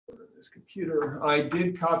this computer. I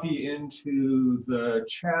did copy into the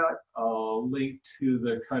chat a link to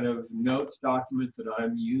the kind of notes document that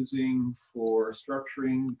I'm using for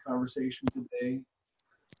structuring the conversation today.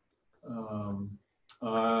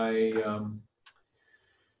 I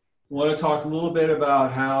want to talk a little bit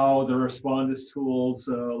about how the Respondus tools,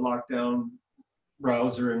 lockdown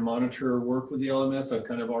browser and monitor work with the LMS. I've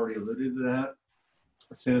kind of already alluded to that.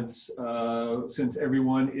 Since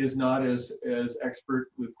everyone is not as expert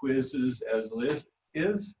with quizzes as Liz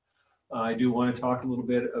is, I do want to talk a little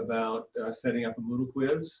bit about setting up a Moodle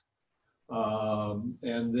quiz,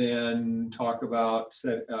 and then talk about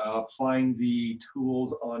applying the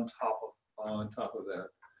tools on top of that.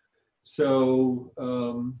 So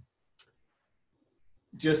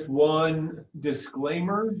just one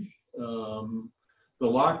disclaimer: the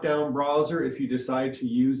lockdown browser, if you decide to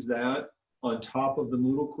use that on top of the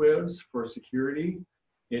Moodle quiz for security,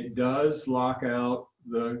 it does lock out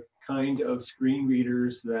the kind of screen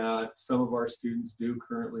readers that some of our students do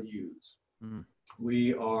currently use. Mm.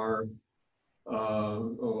 We are, the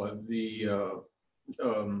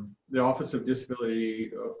Office of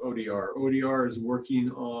Disability ODR is working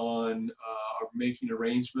on making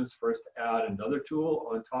arrangements for us to add another tool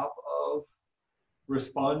on top of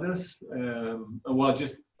Respondus, well,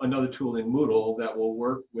 just another tool in Moodle that will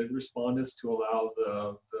work with Respondus to allow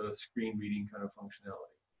the screen reading kind of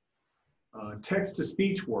functionality.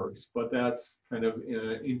 Text-to-speech works, but that's kind of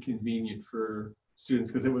inconvenient for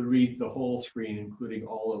students because it would read the whole screen, including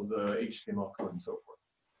all of the HTML code and so forth.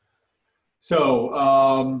 So,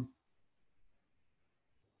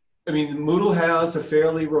 I mean, Moodle has a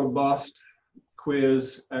fairly robust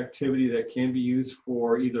quiz activity that can be used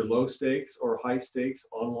for either low stakes or high stakes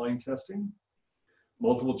online testing.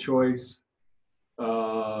 Multiple choice,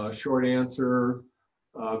 short answer,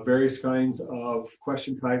 various kinds of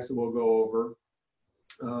question types that we'll go over.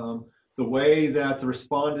 The way that the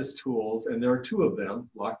Respondus tools, and there are two of them,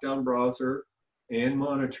 Lockdown Browser and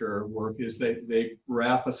Monitor, work is they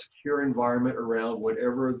wrap a secure environment around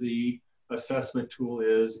whatever the assessment tool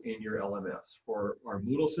is in your LMS. For our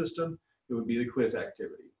Moodle system, it would be the quiz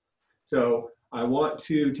activity. So I want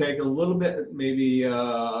to take a little bit, maybe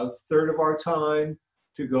a third of our time,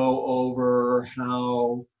 to go over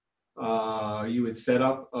how you would set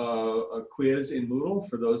up a quiz in Moodle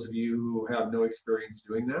for those of you who have no experience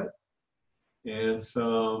doing that, and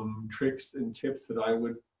some tricks and tips that I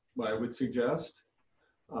would suggest.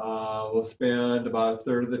 We'll spend about a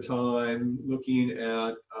third of the time looking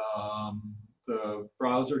at the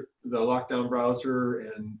browser, the lockdown browser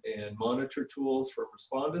and monitor tools for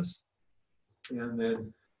Respondus, and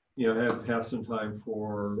then have some time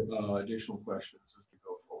for additional questions as we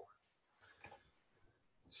go forward.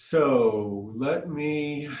 So let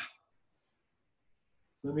me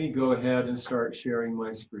go ahead and start sharing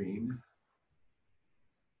my screen.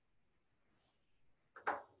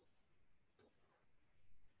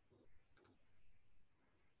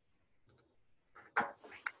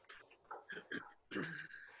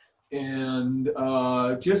 And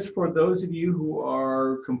just for those of you who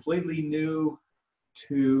are completely new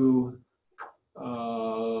to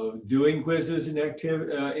doing quizzes and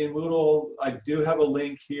in Moodle, I do have a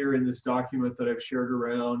link here in this document that I've shared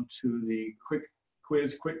around to the quick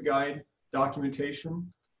guide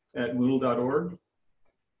documentation at moodle.org.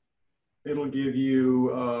 It'll give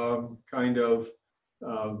you kind of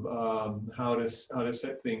how to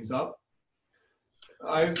set things up.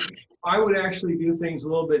 I would actually do things a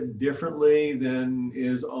little bit differently than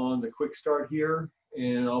is on the quick start here,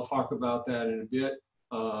 and I'll talk about that in a bit.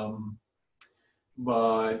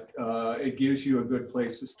 But it gives you a good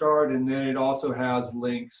place to start, and then it also has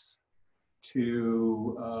links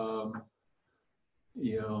to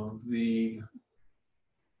the,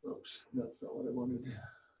 oops, that's not what I wanted.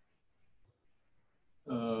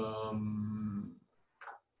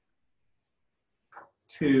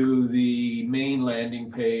 To the main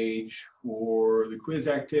landing page for the quiz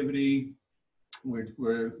activity.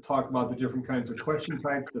 We're talking about the different kinds of question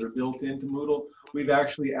types that are built into Moodle. We've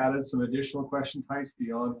actually added some additional question types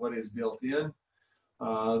beyond what is built in.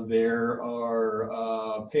 There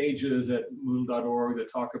are pages at moodle.org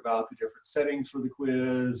that talk about the different settings for the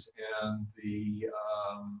quiz and the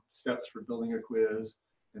steps for building a quiz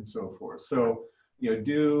and so forth. So,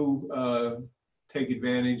 do take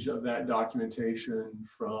advantage of that documentation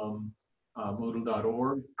from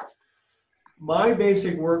moodle.org. My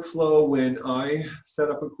basic workflow when I set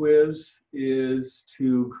up a quiz is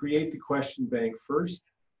to create the question bank first,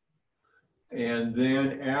 and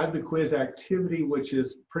then add the quiz activity, which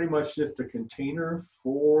is pretty much just a container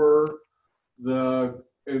for the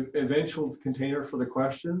eventual container for the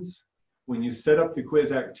questions. when you set up the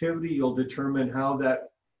quiz activity, you'll determine how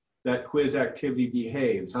that quiz activity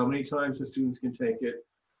behaves, how many times the students can take it,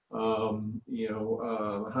 how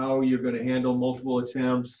you're going to handle multiple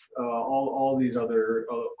attempts, all these other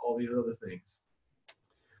things.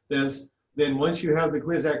 Then once you have the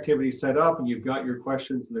quiz activity set up and you've got your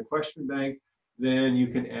questions in the question bank, then you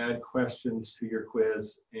can add questions to your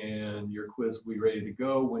quiz, and your quiz will be ready to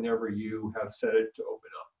go whenever you have set it to open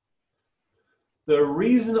up. The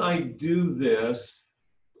reason I do this,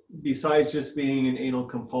 besides just being an anal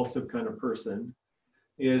compulsive kind of person,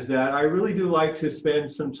 is that I really do like to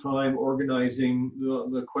spend some time organizing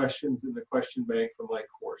the questions in the question bank for my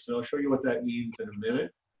course. And I'll show you what that means in a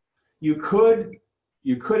minute. You could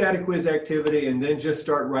add a quiz activity and then just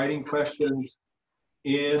start writing questions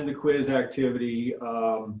in the quiz activity.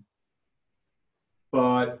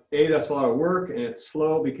 But A, that's a lot of work, and it's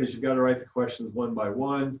slow because you've got to write the questions one by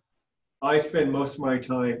one. I spend most of my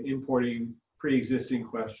time importing pre-existing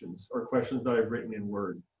questions or questions that I've written in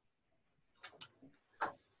Word.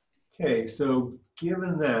 Okay, so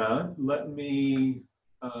given that, let me,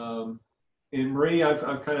 in Marie,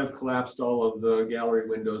 I've kind of collapsed all of the gallery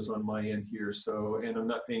windows on my end here, so, and I'm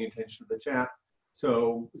not paying attention to the chat.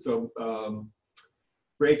 So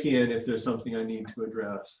break in if there's something I need to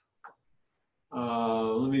address.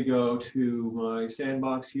 Let me go to my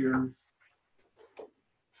sandbox here.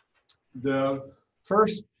 The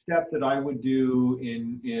first step that I would do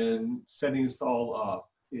in setting this all up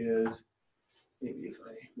is, maybe if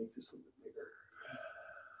I make this a little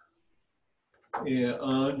bigger. Yeah,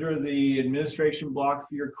 under the administration block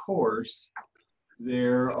for your course,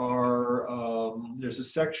 there's a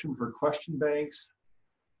section for question banks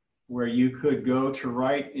where you could go to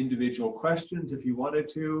write individual questions if you wanted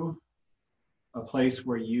to, a place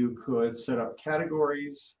where you could set up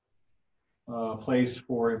categories, a place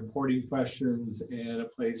for importing questions, and a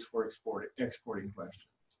place for exporting questions.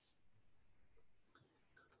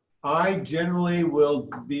 I generally will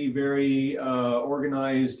be very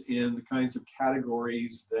organized in the kinds of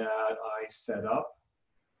categories that I set up,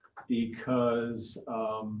 because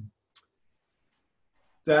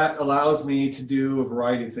that allows me to do a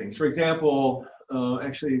variety of things. For example,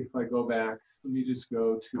 actually, if I go back, let me just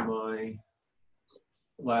go to my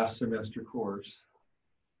last semester course.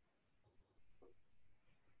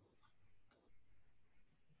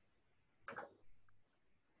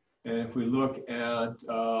 And if we look at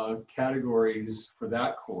categories for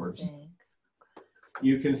that course,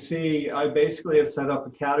 you can see I basically have set up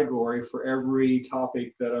a category for every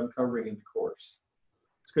topic that I'm covering in the course.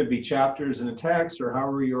 It could be chapters in the text or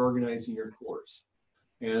however you're organizing your course.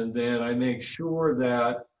 And then I make sure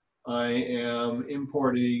that I am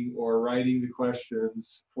importing or writing the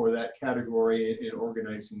questions for that category and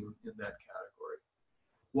organizing them in that category.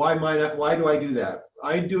 Why do I do that?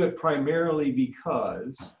 I do it primarily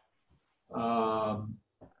because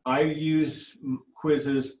I use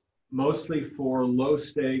quizzes mostly for low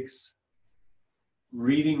stakes,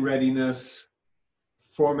 reading readiness,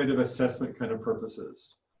 formative assessment kind of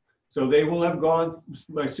purposes. So they will have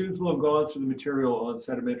my students will have gone through the material on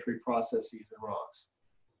sedimentary processes and rocks.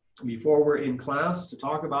 Before we're in class to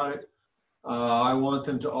talk about it, I want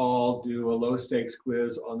them to all do a low stakes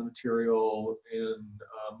quiz on the material in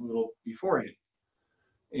Moodle beforehand.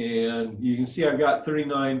 And you can see I've got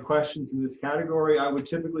 39 questions in this category. I would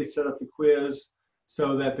typically set up the quiz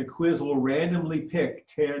so that the quiz will randomly pick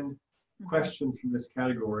 10 questions from this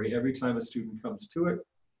category every time a student comes to it.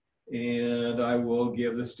 And I will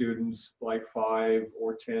give the students like 5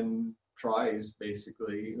 or 10 tries,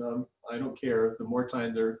 basically. I don't care. The more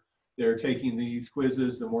time they're taking these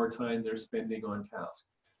quizzes, the more time they're spending on task.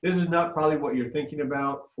 This is not probably what you're thinking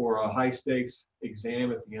about for a high stakes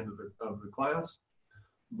exam at the end of the class.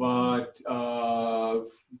 But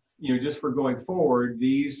just for going forward,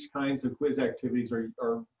 these kinds of quiz activities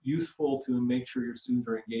are useful to make sure your students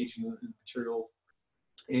are engaging in the materials,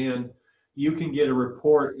 and you can get a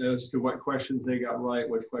report as to what questions they got right,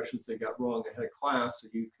 what questions they got wrong ahead of class, so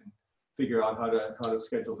you can figure out how to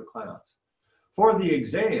schedule the class. For the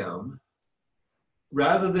exam,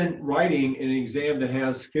 rather than writing an exam that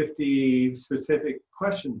has 50 specific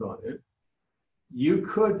questions on it, you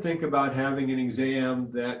could think about having an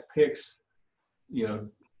exam that picks,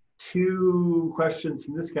 2 questions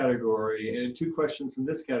from this category and 2 questions from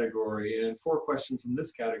this category and 4 questions from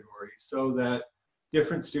this category, so that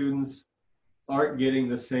different students aren't getting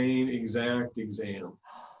the same exact exam.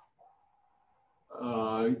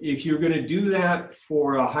 If you're going to do that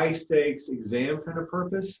for a high stakes exam kind of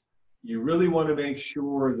purpose, you really want to make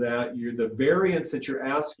sure that the variance that you're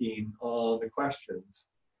asking on the questions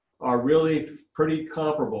are really pretty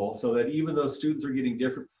comparable, so that even though students are getting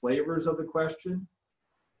different flavors of the question,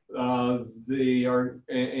 they are,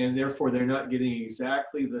 and therefore they're not getting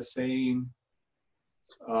exactly the same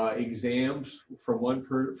exams from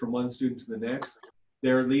one student to the next.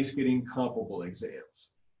 They're at least getting comparable exams.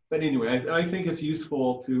 But anyway, I think it's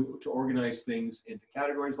useful to organize things into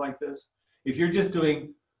categories like this. If you're just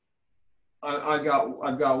doing, I've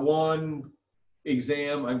got one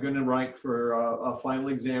exam I'm going to write for a final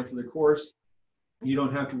exam for the course, you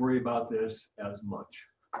don't have to worry about this as much.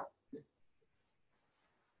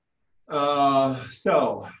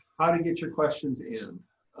 So how to get your questions in.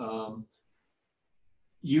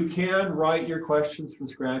 You can write your questions from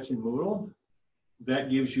scratch in Moodle.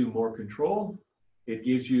 That gives you more control. It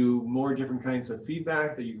gives you more different kinds of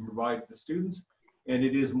feedback that you can provide to students, and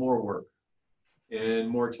it is more work and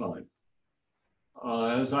more time.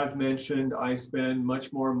 As I've mentioned, I spend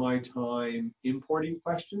much more of my time importing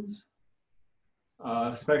questions,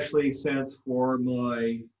 especially since for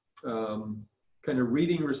my kind of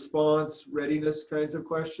reading response readiness kinds of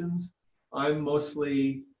questions, I'm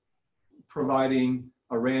mostly providing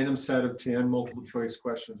a random set of 10 multiple choice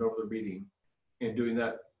questions over the reading and doing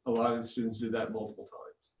that. A lot of the students do that multiple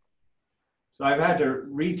times. So I've had to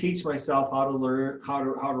reteach myself how to learn how to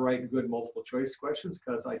write good multiple choice questions,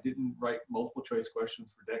 because I didn't write multiple choice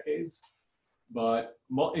questions for decades. But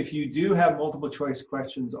if you do have multiple choice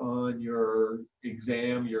questions on your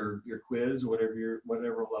exam, your quiz, whatever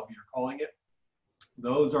level you're calling it,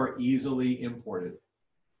 those are easily imported.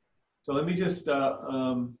 So let me just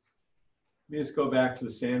go back to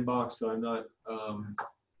the sandbox so I'm not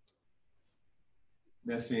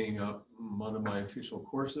messing up one of my official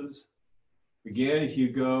courses. Again, if you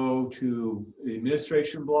go to the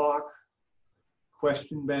administration block,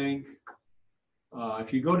 question bank,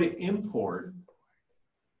 if you go to import,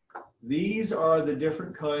 these are the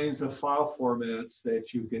different kinds of file formats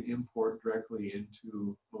that you can import directly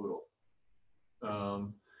into Moodle.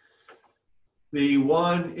 The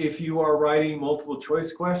one, if you are writing multiple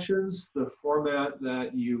choice questions, the format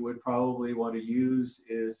that you would probably want to use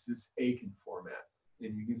is this Aiken format.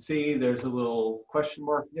 And you can see there's a little question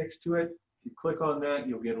mark next to it. If you click on that,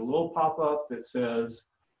 you'll get a little pop-up that says,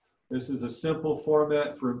 this is a simple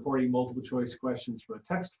format for importing multiple choice questions from a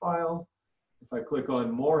text file. If I click on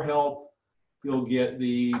more help, you'll get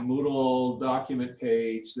the Moodle document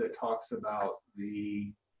page that talks about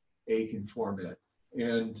the Aiken format.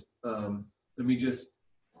 And let me just,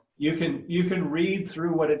 you can read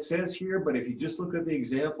through what it says here, but if you just look at the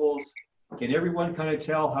examples, can everyone kind of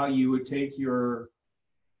tell how you would take your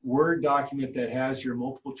Word document that has your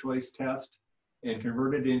multiple choice test and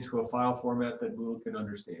convert it into a file format that Moodle can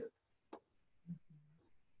understand?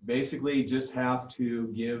 Basically, just have to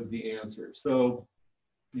give the answer. So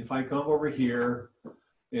if I come over here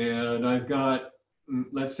and I've got,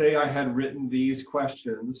 let's say I had written these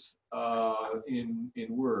questions in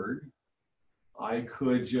Word, I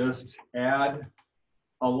could just add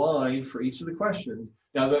a line for each of the questions.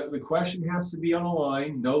 Now the question has to be on a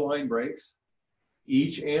line, no line breaks.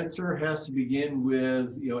 Each answer has to begin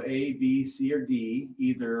with, you know, A, B, C, or D,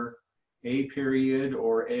 either A period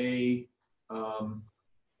or A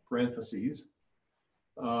parentheses.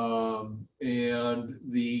 And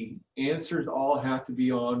the answers all have to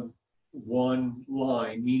be on one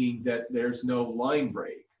line, meaning that there's no line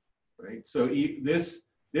break, right? So this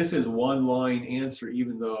is one line answer,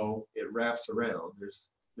 even though it wraps around.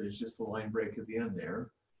 There's just a line break at the end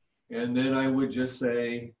there. And then I would just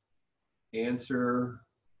say, answer,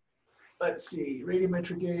 let's see,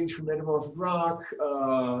 radiometric gauge for metamorphic rock.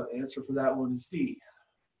 Answer for that one is D.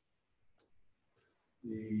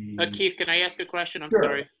 Keith, can I ask a question? I'm Sure.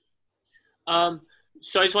 sorry.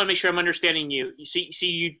 So I just want to make sure I'm understanding you. See,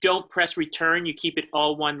 you don't press return, you keep it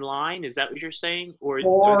all one line. Is that what you're saying? Or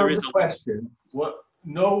there is the question, what?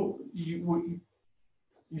 No, you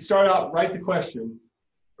start out, write the question,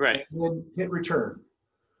 right, and then hit return.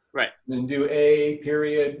 Right. Then do A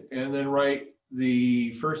period, and then write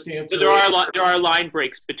the first answer. So there are line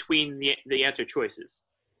breaks between the answer choices.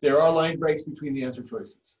 There are line breaks between the answer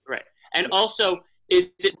choices. Right. And also,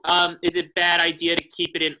 is it bad idea to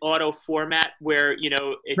keep it in auto format where, you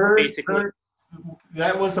know, it basically...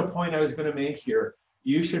 That was a point I was going to make here.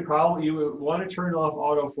 You would want to turn off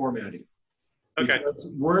auto formatting. Okay. Because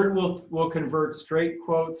Word will convert straight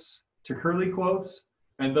quotes to curly quotes,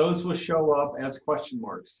 and those will show up as question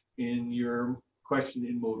marks in your question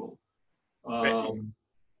in Moodle. Right.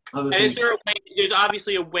 And is there a way, there's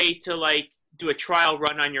obviously a way to like do a trial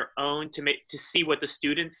run on your own to see what the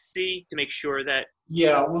students see, to make sure that...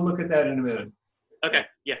 Yeah, we'll look at that in a minute. Okay,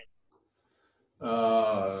 yeah.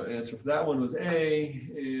 Answer for that one was A,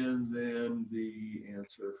 and then the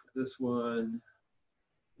answer for this one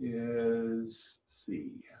is C.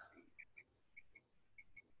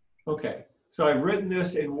 Okay, so I've written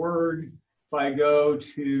this in Word. If I go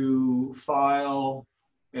to File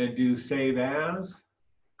and do Save As,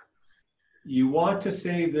 you want to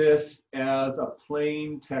save this as a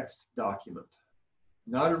plain text document.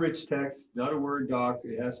 Not a rich text, not a Word doc.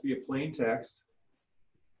 It has to be a plain text.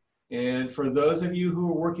 And for those of you who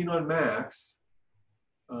are working on Macs,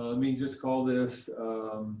 let me just call this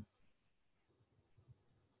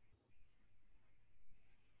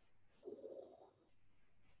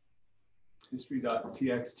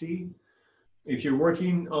history.txt. If you're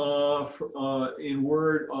working in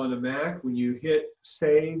Word on a Mac, when you hit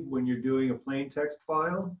save, when you're doing a plain text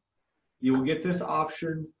file, you will get this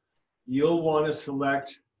option. You'll want to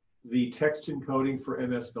select the text encoding for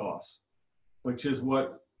MS-DOS, which is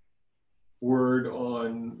what Word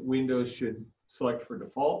on Windows should select for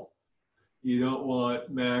default. You don't want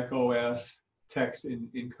Mac OS text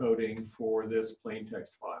encoding for this plain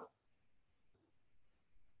text file.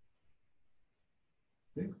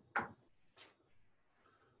 Okay.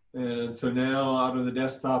 And so now out of the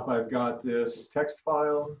desktop, I've got this text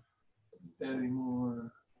file. Don't need that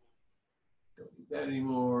anymore. Don't need that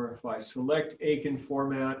anymore. If I select Aiken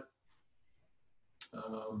format,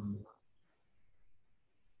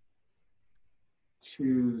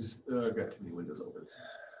 choose, I've got too many windows open.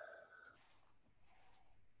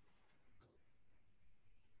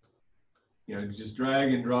 You know, just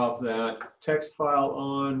drag and drop that text file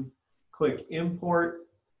on, click import.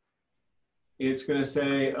 It's going to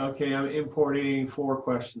say, okay, I'm importing 4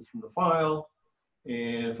 questions from the file.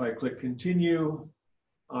 And if I click continue,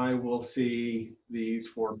 I will see these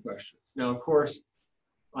 4 questions. Now, of course,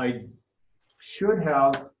 I should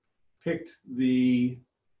have picked the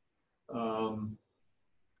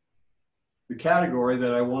category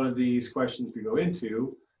that I wanted these questions to go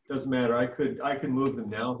into. Doesn't matter. I could move them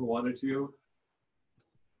now if I wanted to.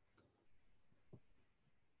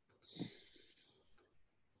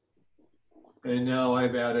 And now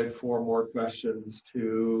I've added 4 more questions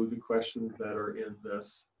to the questions that are in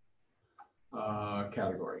this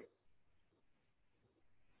category.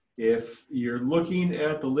 If you're looking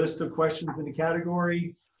at the list of questions in the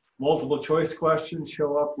category, multiple choice questions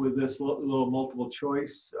show up with this little multiple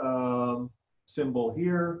choice symbol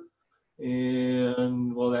here.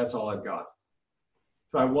 And well, that's all I've got.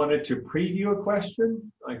 If I wanted to preview a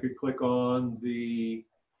question, I could click on the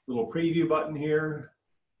little preview button here.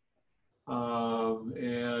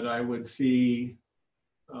 And I would see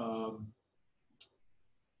a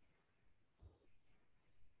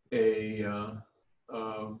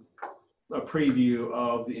preview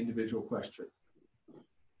of the individual question.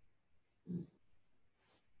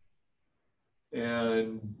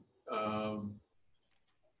 And not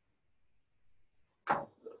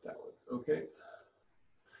that one, okay.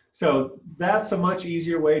 So that's a much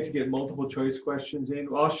easier way to get multiple choice questions in.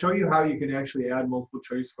 I'll show you how you can actually add multiple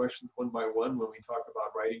choice questions one by one when we talk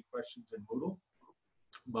about writing questions in Moodle.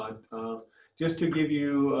 But just to give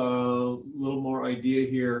you a little more idea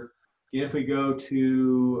here, if we go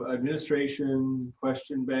to administration,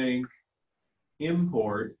 question bank,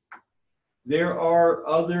 import, there are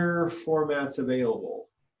other formats available.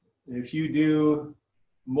 If you do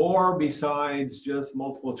more besides just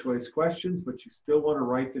multiple choice questions, but you still want to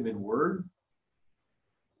write them in Word,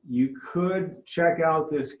 you could check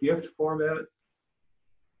out this gift format,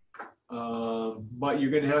 but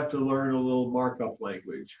you're going to have to learn a little markup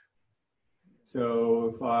language.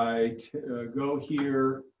 So if I go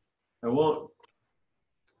here, I won't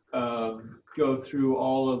go through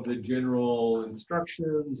all of the general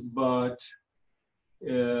instructions, but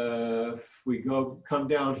if we come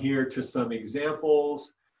down here to some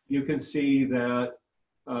examples, you can see that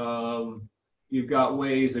you've got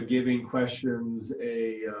ways of giving questions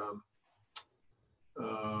a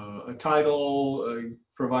title,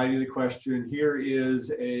 providing the question. Here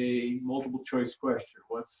is a multiple choice question.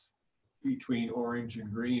 What's between orange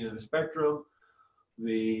and green in the spectrum?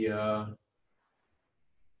 The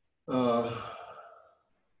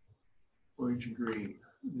orange and green.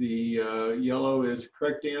 The yellow is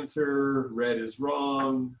correct answer, red is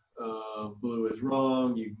wrong, blue is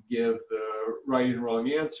wrong. You can give the right and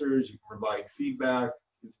wrong answers, you can provide feedback,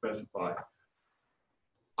 you can specify.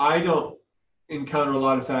 I don't encounter a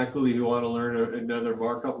lot of faculty who want to learn another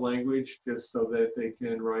markup language just so that they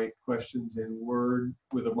can write questions in Word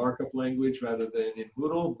with a markup language rather than in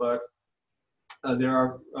Moodle, but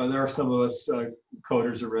there are some of us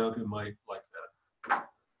coders around who might like that.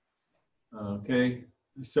 Okay.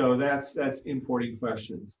 So that's importing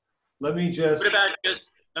questions. let me just. What about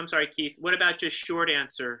just? I'm sorry, Keith. What about just short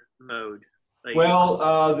answer mode? Like,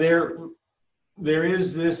 Well, there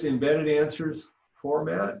is this embedded answers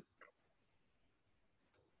format.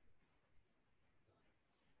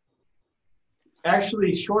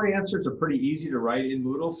 Actually, short answers are pretty easy to write in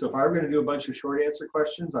Moodle. So if I were going to do a bunch of short answer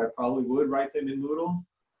questions, I probably would write them in Moodle.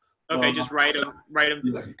 okay, just write them.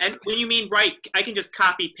 Yeah. And when you mean write, I can just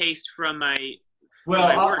copy paste from my.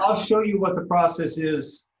 Well, I'll show you what the process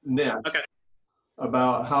is next. Okay.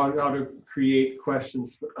 About how to create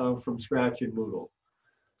questions from scratch in Moodle.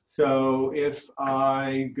 So if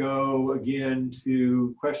I go again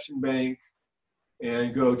to Question Bank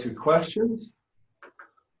and go to questions,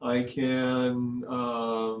 I can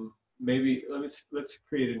maybe let's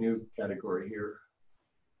create a new category here.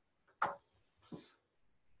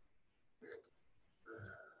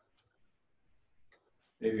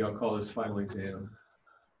 Maybe I'll call this final exam.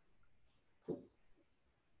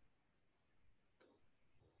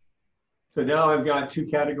 So now I've got two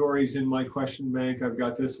categories in my question bank. I've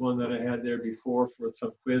got this one that I had there before for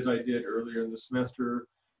some quiz I did earlier in the semester.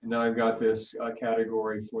 And now I've got this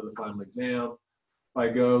category for the final exam. If I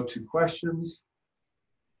go to questions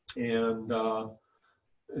and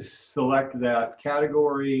select that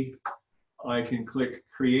category, I can click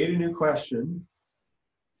create a new question.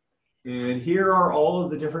 And here are all of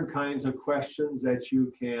the different kinds of questions that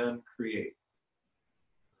you can create.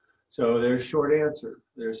 So there's short answer,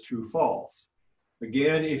 there's true false.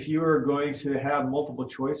 Again, if you are going to have multiple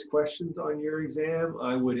choice questions on your exam,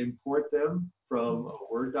 I would import them from a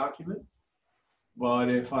Word document. But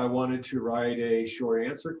if I wanted to write a short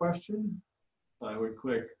answer question, I would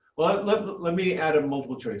click, well, let me add a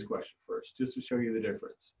multiple choice question first, just to show you the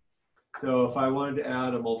difference. So if I wanted to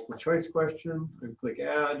add a multiple choice question, I click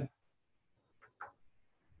add.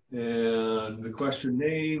 And the question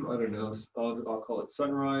name, I don't know, I'll call it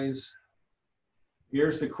sunrise.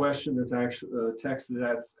 Here's the question that's actually, the text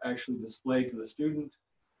that's actually displayed to the student.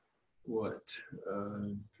 What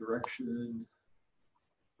direction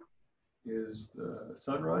is the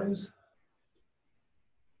sunrise?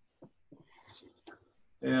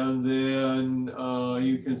 And then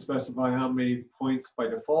you can specify how many points by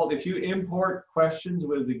default. If you import questions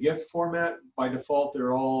with the GIF format, by default,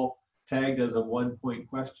 they're all tagged as a 1-point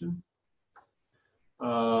question.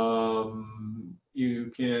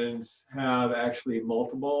 You can have actually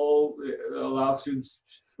multiple, allow students to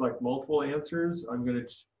select multiple answers. I'm going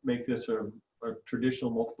to make this a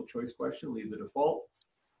traditional multiple choice question, leave the default.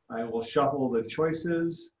 I will shuffle the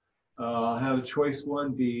choices. I'll have choice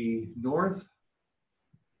 1 be north.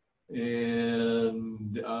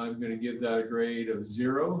 And I'm going to give that a grade of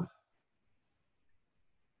 0.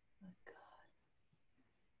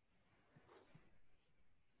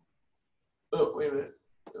 Oh, wait a minute,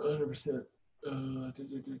 100%.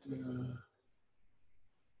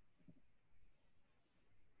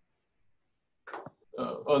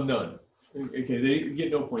 Oh, none. Okay, they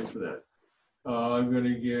get no points for that. I'm going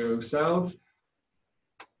to give south.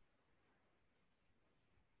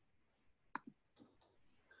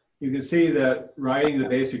 You can see that writing the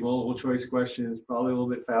basic multiple choice question is probably a little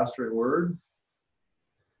bit faster in Word.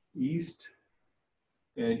 East.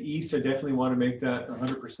 And east, I definitely want to make that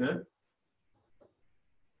 100%.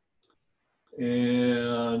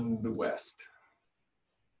 And west.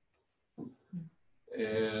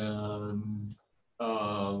 And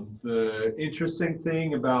the interesting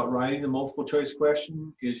thing about writing the multiple choice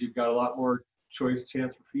question is you've got a lot more choice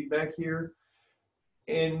chance for feedback here.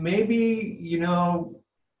 And maybe, you know,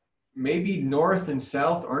 maybe north and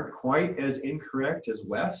south aren't quite as incorrect as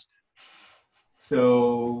west.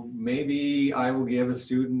 So maybe I will give a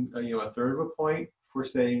student, you know, 1/3 of a point for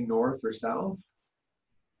saying north or south.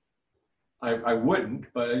 I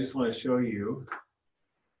wouldn't, but I just want to show you.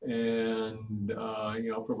 And, you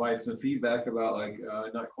know, provide some feedback about like,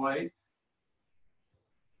 not quite.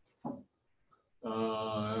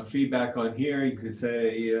 Feedback on here, you could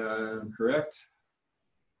say correct.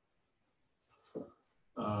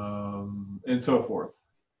 And so forth.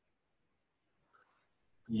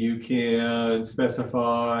 You can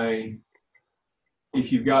specify,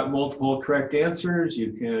 if you've got multiple correct answers,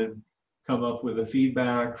 you can come up with a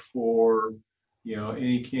feedback for, you know,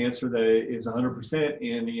 any answer that is 100%,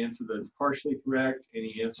 any answer that's partially correct,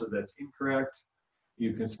 any answer that's incorrect.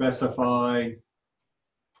 You can specify,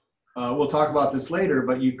 we'll talk about this later,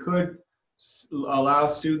 but you could allow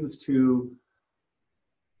students to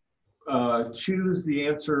choose the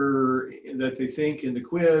answer that they think in the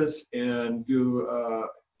quiz and do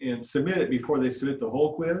and submit it before they submit the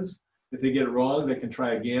whole quiz. If they get it wrong, they can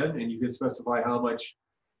try again, and you can specify how much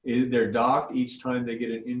They're docked each time they get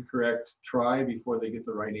an incorrect try before they get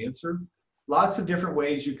the right answer. Lots of different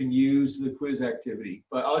ways you can use the quiz activity,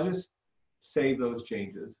 but I'll just save those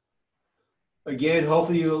changes. Again,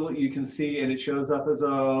 hopefully you can see, and it shows up as a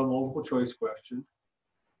multiple choice question.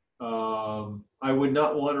 I would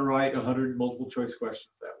not want to write 100 multiple choice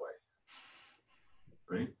questions that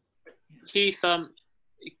way, right? Keith,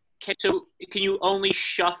 so can you only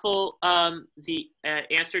shuffle the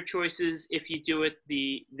answer choices if you do it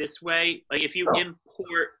this way? Like if you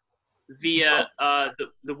import via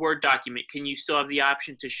the Word document, can you still have the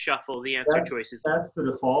option to shuffle the answer choices? That's the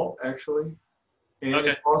default, actually. And okay.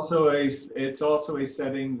 It's also a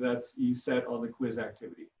setting that's you set on the quiz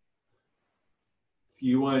activity. If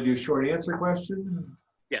you want to do a short answer question,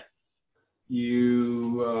 yes.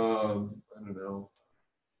 You I don't know,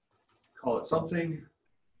 call it something.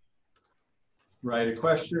 Write a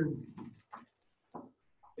question,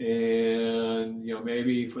 and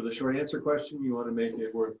maybe for the short answer question you want to make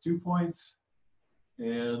it worth 2 points.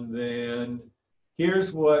 And then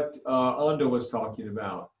here's what Anda was talking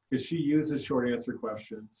about, because she uses short answer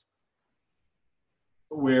questions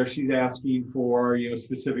where she's asking for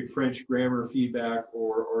specific French grammar feedback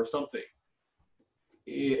or something.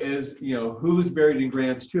 As who's buried in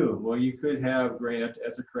Grant's tomb? Well, you could have Grant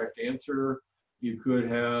as a correct answer. You could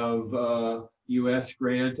have U.S.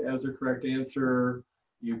 Grant as a correct answer.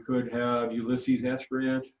 You could have Ulysses S.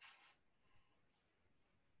 Grant.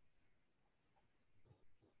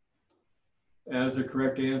 As a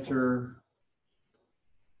correct answer.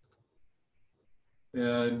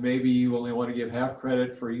 And maybe you only want to give half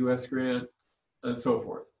credit for U.S. Grant, and so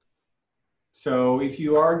forth. So if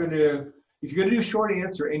you're going to do short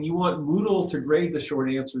answer and you want Moodle to grade the short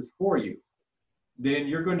answers for you, then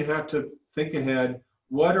you're going to have to think ahead.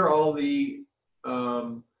 What are all the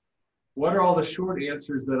short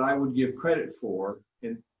answers that I would give credit for,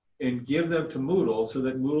 and give them to Moodle so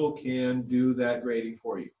that Moodle can do that grading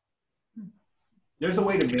for you. There's a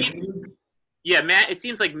way to manually. Yeah, it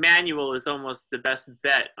seems like manual is almost the best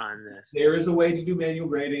bet on this. There is a way to do manual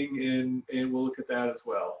grading, and we'll look at that as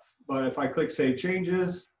well. But if I click Save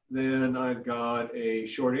Changes, then I've got a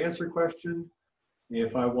short answer question.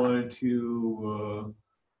 If I wanted to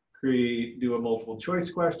do a multiple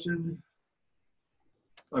choice question,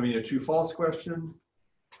 a true-false question.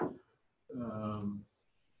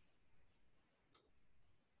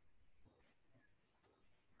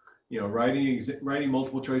 Writing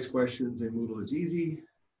multiple choice questions in Moodle is easy.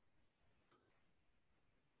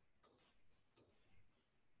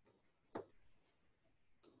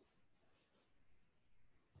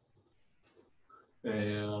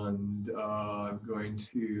 And I'm going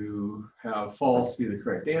to have false be the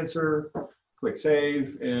correct answer. Click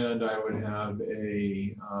Save, and I would have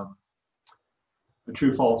a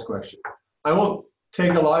true-false question. I won't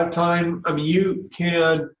take a lot of time. You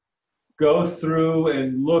can go through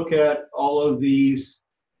and look at all of these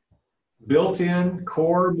built-in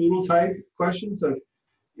core Moodle type questions. So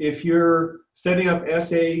if you're setting up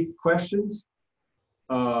essay questions,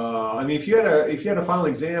 if you had a final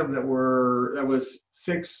exam that was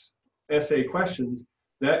 6 essay questions,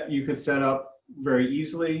 that you could set up very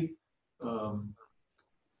easily.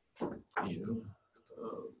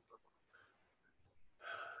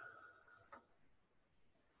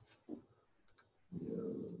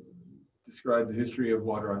 Describe the history of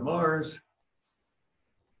water on Mars.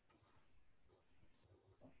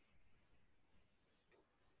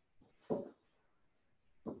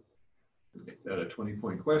 Make that a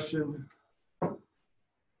 20-point question.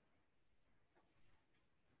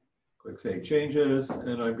 Click Save Changes,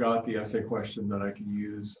 and I've got the essay question that I can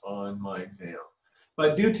use on my exam.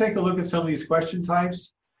 But do take a look at some of these question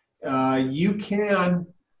types. You can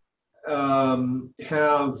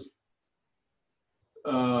have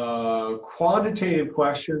quantitative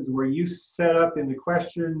questions where you set up in the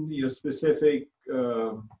question specific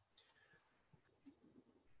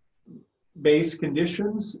base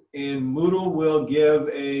conditions, and Moodle will give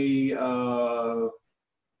a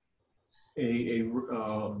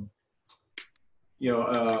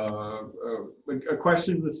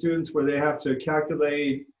question to the students where they have to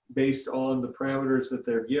calculate based on the parameters that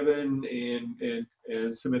they're given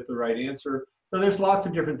and submit the right answer. So there's lots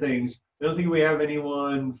of different things. I don't think we have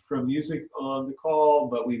anyone from music on the call,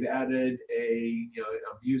 but we've added a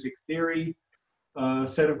music theory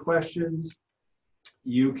set of questions.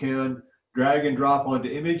 You can drag and drop onto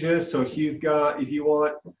images. So if you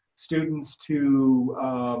want students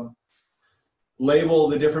to label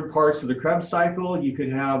the different parts of the Krebs cycle, you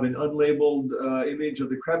could have an unlabeled image of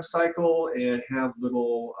the Krebs cycle and have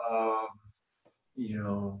little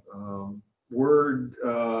word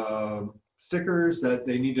stickers that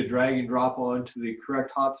they need to drag and drop onto the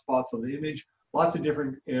correct hotspots on the image. Lots of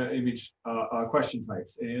different image question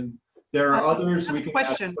types, and there are others we can add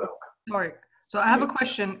as well. Sorry. So I have a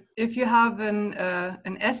question. If you have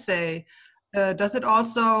an essay, does it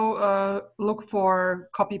also look for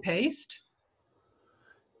copy paste?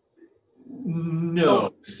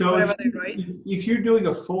 No. So if you're doing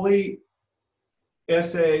a fully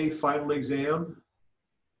essay final exam,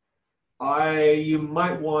 you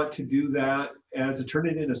might want to do that as a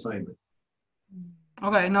turn-it-in assignment.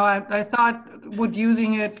 Okay, no, I thought would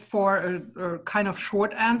using it for a kind of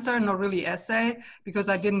short answer, not really essay, because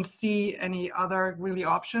I didn't see any other really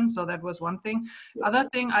options. So that was one thing. Yeah. Other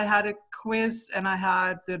thing, I had a quiz and I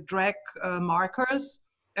had the drag markers,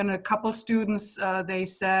 and a couple students, they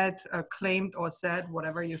said, claimed or said,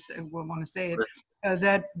 whatever you want to say it,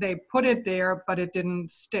 that they put it there, but it didn't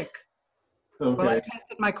stick. Okay. Well, I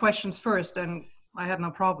tested my questions first and I had no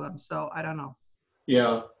problem. So I don't know.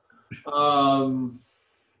 Yeah.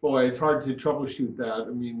 Boy, it's hard to troubleshoot that. I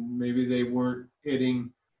mean, maybe they weren't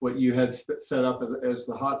hitting what you had set up as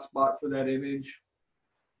the hotspot for that image,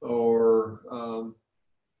 or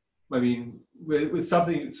I mean, with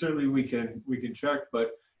something certainly we can check.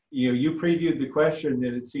 But you previewed the question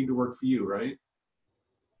and it seemed to work for you, right?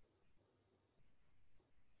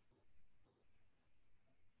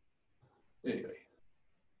 Anyway,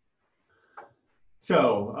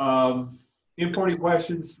 so importing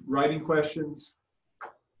questions, writing questions.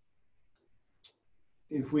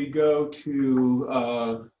 If we go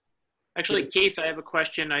to actually, Keith, I have a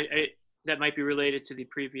question. That might be related to the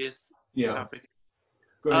previous topic.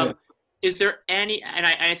 Go ahead. Is there any? And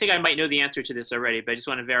I think I might know the answer to this already, but I just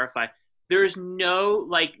want to verify. There's no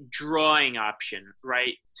like drawing option,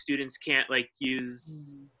 right? Students can't like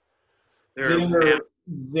use their.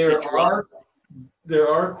 There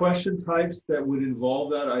are question types that would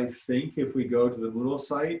involve that. I think if we go to the Moodle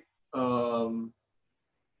site.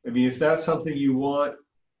 I mean, if that's something you want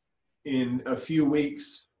in a few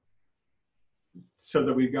weeks so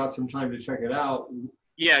that we've got some time to check it out.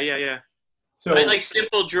 Yeah. So like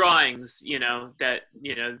simple drawings,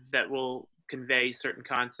 that will convey certain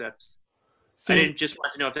concepts. I didn't just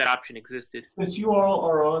want to know if that option existed. Since you all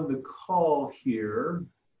are on the call here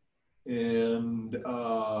and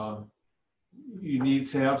you need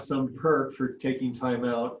to have some perk for taking time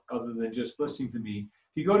out other than just listening to me.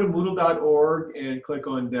 If you go to moodle.org and click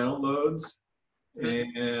on downloads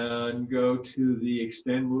and go to the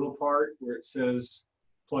extend Moodle part where it says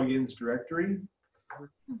plugins directory,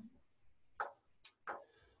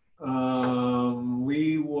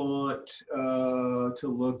 we want to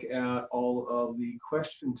look at all of the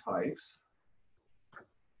question types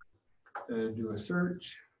and do a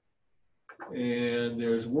search. And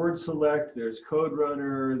there's word select, there's code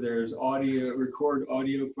runner, there's audio, record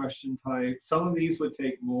audio question type. Some of these would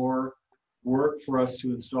take more work for us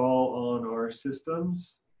to install on our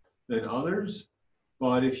systems than others.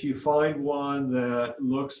 But if you find one that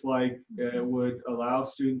looks like it would allow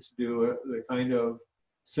students to do the kind of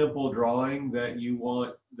simple drawing that you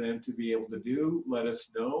want them to be able to do, let us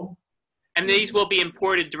know. And these will be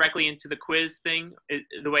imported directly into the quiz thing,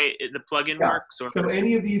 the way the plugin works? Or? So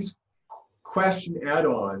any of these question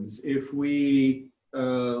add-ons, if we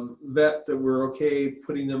vet that we're okay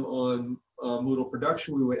putting them on Moodle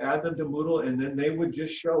production, we would add them to Moodle and then they would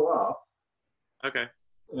just show up. Okay.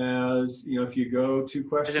 As, if you go to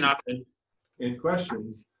questions and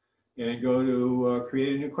questions and go to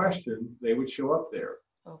create a new question, they would show up there.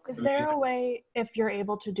 Is there a way, if you're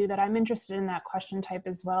able to do that, I'm interested in that question type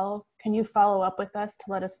as well. Can you follow up with us to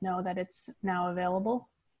let us know that it's now available?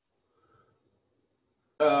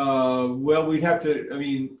 Well, we'd have to,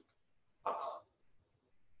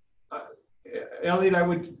 Elliot, I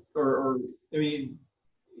would,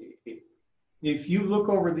 if you look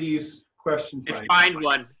over these question types. Find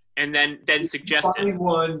one and then suggest it. Find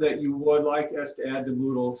one that you would like us to add to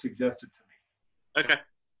Moodle, suggest it to me. Okay.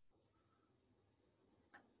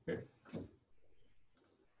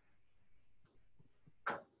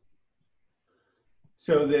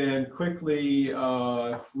 So then quickly,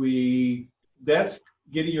 that's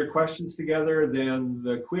getting your questions together. Then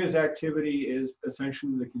the quiz activity is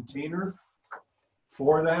essentially the container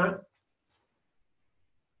for that.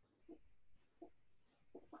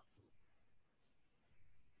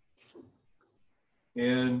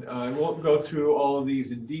 And I won't go through all of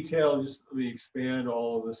these in detail, just let me expand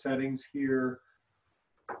all of the settings here.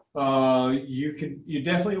 You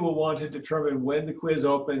definitely will want to determine when the quiz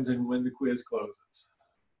opens and when the quiz closes.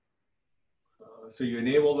 So you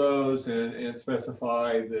enable those and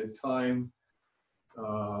specify the time.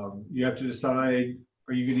 You have to decide,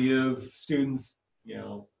 are you going to give students,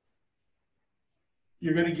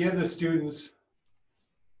 you're going to give the students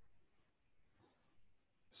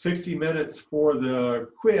 60 minutes for the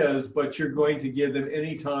quiz, but you're going to give them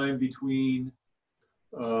any time between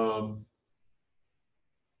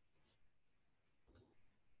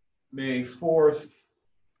May 4th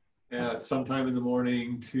at sometime in the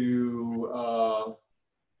morning to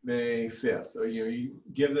May 5th. So, you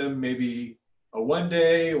give them maybe a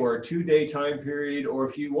 1-day or a 2-day time period, or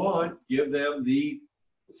if you want, give them the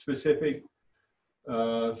specific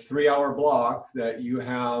 3-hour block that you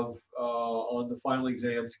have on the final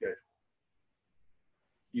exam schedule.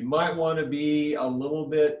 You might want to be a little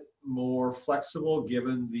bit more flexible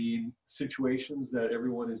given the situations that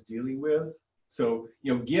everyone is dealing with. So,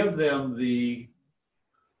 give them the,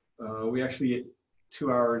 we actually get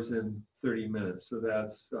 2 hours and 30 minutes, so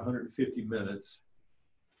that's 150 minutes.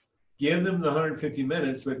 Give them the 150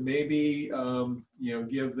 minutes, but maybe,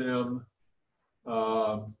 give them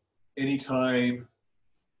any time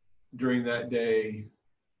during that day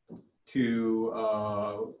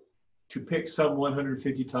to pick some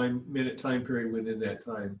 150-minute time period within that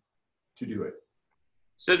time to do it.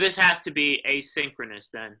 So this has to be asynchronous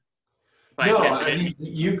then? No, I mean,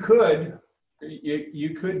 you could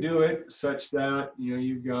do it such that,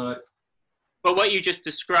 you've got. But what you just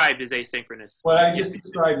described is asynchronous. What I just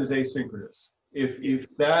described is asynchronous. If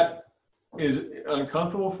that is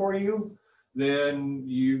uncomfortable for you, then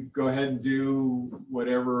you go ahead and do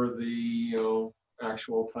whatever the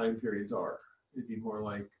actual time periods are. It'd be more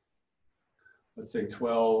like, let's say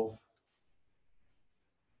 12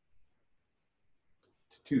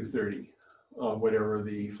 to 2:30, whatever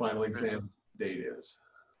the final exam date is.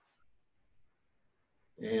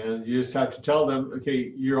 And you just have to tell them,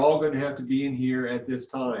 okay, you're all going to have to be in here at this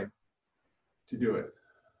time to do it.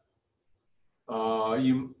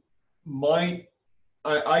 You might,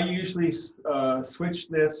 I usually switch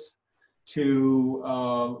this to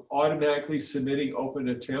automatically submitting open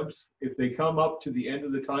attempts. If they come up to the end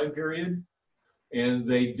of the time period and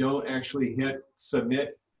they don't actually hit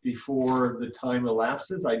submit before the time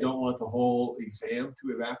elapses, I don't want the whole exam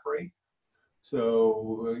to evaporate.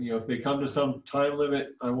 So, if they come to some time limit,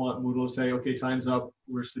 I want Moodle to say, okay, time's up,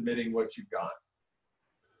 we're submitting what you've got.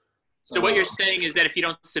 So what you're saying is that if you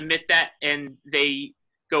don't submit that and they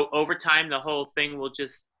go overtime, the whole thing will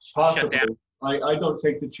just Possibly. shut down? I don't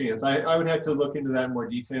take the chance. I would have to look into that in more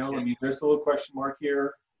detail. I mean, there's a little question mark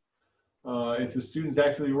here. If the student's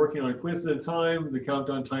actually working on a quiz at the time, the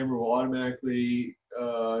countdown timer will automatically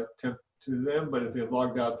temp to them, but if they've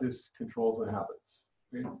logged out, this controls what happens.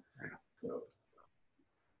 Okay? So,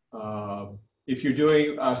 if you're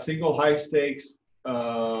doing a single high stakes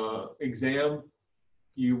exam,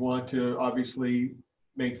 you want to obviously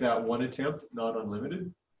make that one attempt, not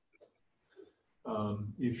unlimited.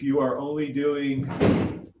 If you are only doing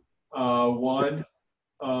one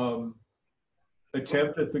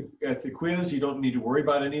attempt at the quiz, you don't need to worry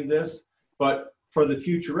about any of this. But for the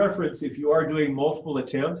future reference, if you are doing multiple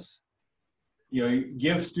attempts,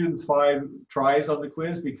 give students 5 tries on the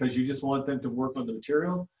quiz because you just want them to work on the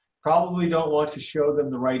material. Probably don't want to show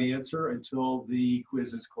them the right answer until the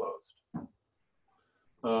quiz is closed.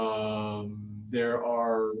 There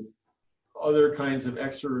are other kinds of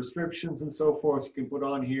extra restrictions and so forth you can put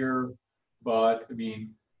on here, but I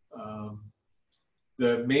mean,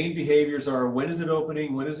 the main behaviors are: when is it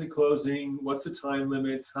opening, when is it closing, what's the time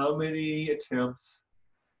limit, how many attempts.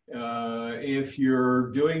 If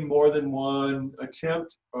you're doing more than one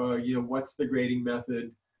attempt, what's the grading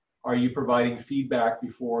method? Are you providing feedback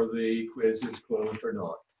before the quiz is closed or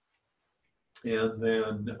not? And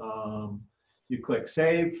then you click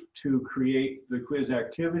Save to create the quiz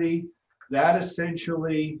activity. That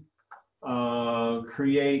essentially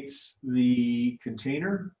creates the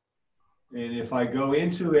container. And if I go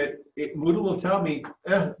into it, Moodle will tell me,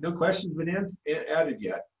 no questions been added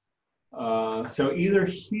yet. So either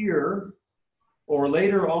here or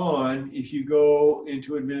later on, if you go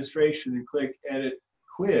into administration and click Edit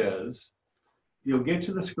Quiz, you'll get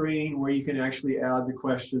to the screen where you can actually add the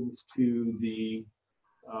questions to the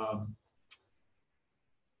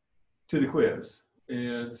quiz.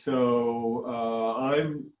 And so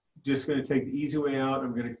I'm just going to take the easy way out.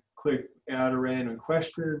 I'm going to click Add a Random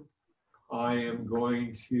Question. I am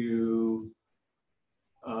going to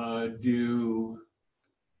do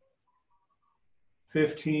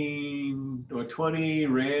 15 or 20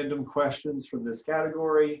 random questions from this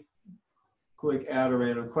category. Click Add a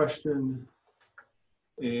Random Question,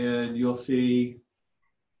 and you'll see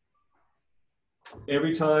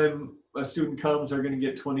every time a student comes, they're going to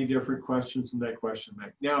get 20 different questions from that question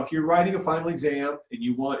bank. Now, if you're writing a final exam and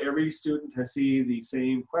you want every student to see the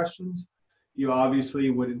same questions, you obviously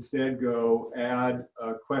would instead go add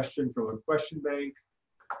a question from a question bank,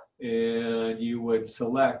 and you would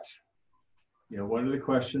select, what are the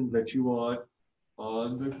questions that you want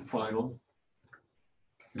on the final.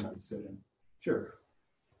 Can I sit in? Sure.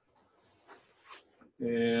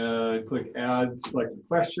 And click add selected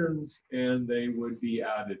questions, and they would be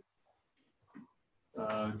added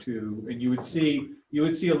and you would see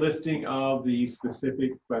a listing of the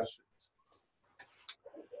specific questions.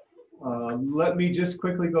 Let me just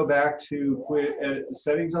quickly go back to edit the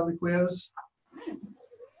settings on the quiz.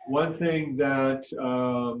 One thing that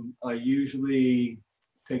I usually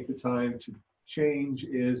take the time to change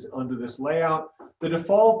is under this layout. The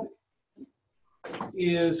default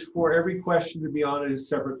is for every question to be on a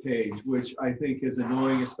separate page, which I think is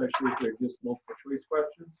annoying, especially if they're just multiple choice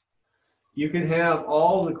questions. You can have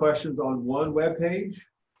all the questions on one web page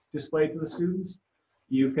displayed to the students.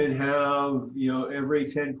 You can have, every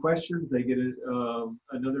 10 questions, they get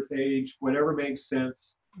another page, whatever makes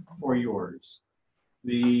sense for yours.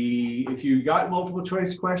 If you got multiple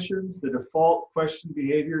choice questions, the default question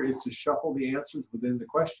behavior is to shuffle the answers within the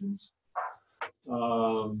questions,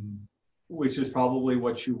 which is probably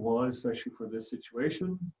what you want, especially for this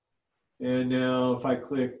situation. And now if I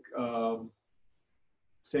click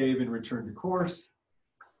save and return to course,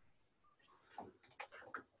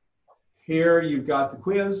 here you've got the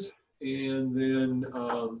quiz, and then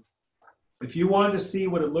if you wanted to see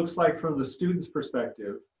what it looks like from the student's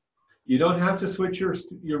perspective, you don't have to switch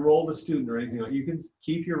your role to student or anything like. You can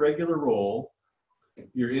keep your regular role.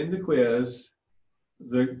 You're in the quiz.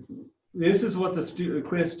 This is what the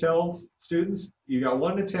quiz tells students. You got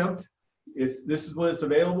one attempt. This is when it's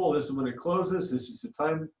available. This is when it closes. This is the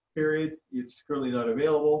time period. It's currently not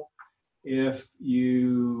available. If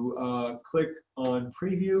you click on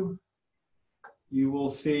preview, you will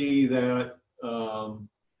see that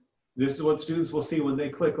this is what students will see when they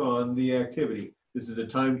click on the activity. This is a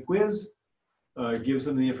timed quiz. Gives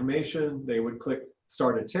them the information. They would click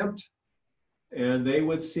start attempt, and they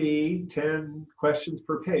would see 10 questions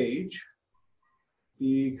per page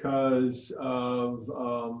because of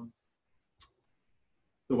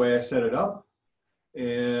the way I set it up.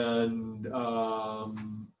 And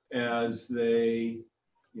as they,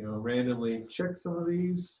 randomly check some of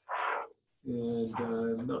these, and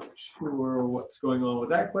I'm not sure what's going on with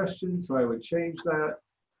that question, so I would change that.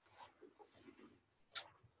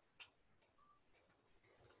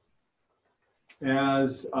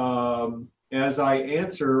 As I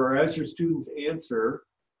answer, or as your students answer,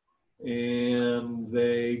 and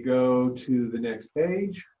they go to the next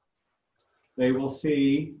page, they will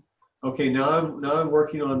see, okay, now I'm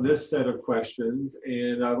working on this set of questions,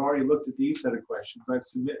 and I've already looked at these set of questions.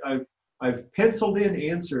 I've penciled in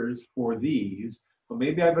answers for these, but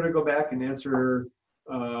maybe I better go back and answer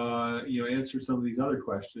answer some of these other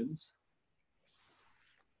questions.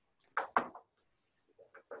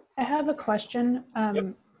 I have a question.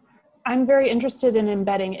 Yep. I'm very interested in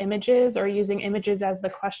embedding images or using images as the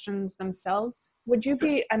questions themselves. Would you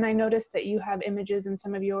be, and I noticed that you have images in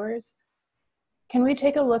some of yours. Can we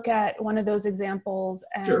take a look at one of those examples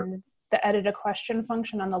and Sure. the edit a question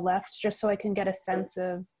function on the left, just so I can get a sense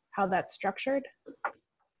of how that's structured?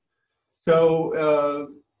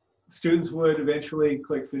 So students would eventually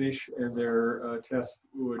click finish, and their test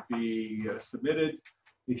would be submitted.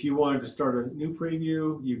 If you wanted to start a new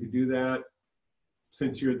preview, you could do that.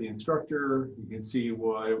 Since you're the instructor, you can see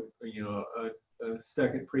what a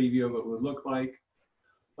second preview of it would look like.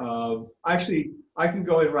 Actually, I can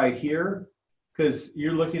go in right here because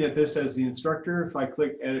you're looking at this as the instructor. If I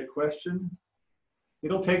click edit question,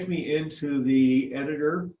 it'll take me into the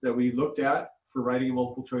editor that we looked at for writing a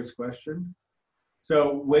multiple choice question.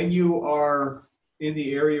 So when you are in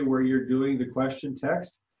the area where you're doing the question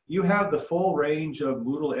text, you have the full range of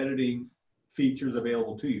Moodle editing features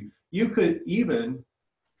available to you. You could even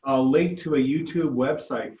link to a YouTube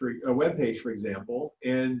website, for a web page, for example,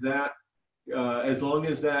 and that as long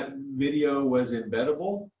as that video was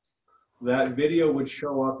embeddable, that video would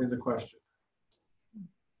show up in the question.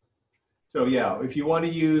 So yeah, if you want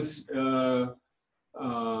to use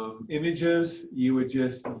images, you would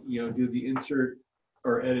just do the insert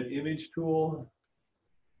or edit image tool.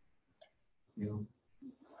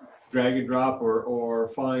 Drag and drop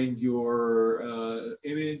or find your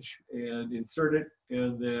image and insert it,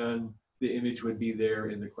 and then the image would be there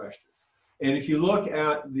in the question. And if you look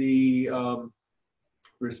at the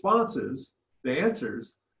responses, the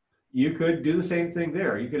answers, you could do the same thing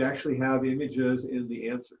there. You could actually have images in the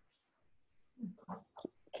answers.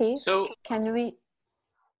 Keith, So can we?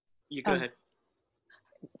 you go ahead.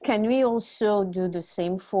 can we also do the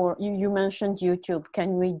same for, you mentioned YouTube.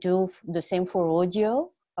 Can we do the same for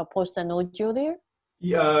audio? Post an audio there?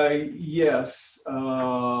 Yeah, yes.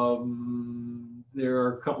 There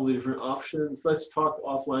are a couple of different options. Let's talk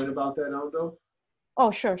offline about that, Aldo. Oh,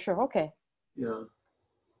 sure, sure. Okay. Yeah.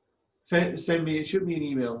 Shoot me an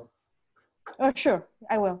email. Oh, sure.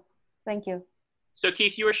 I will. Thank you. So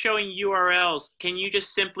Keith, you were showing URLs. Can you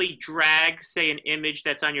just simply drag, say, an image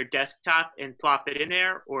that's on your desktop and plop it in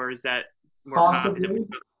there, or is that more Possibly.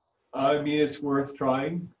 I mean, it's worth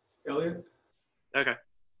trying, Elliot. Okay.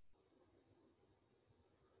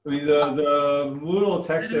 I mean, the Moodle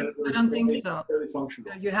text editor I is don't think so. fairly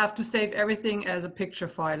functional. You have to save everything as a picture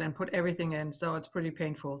file and put everything in, so it's pretty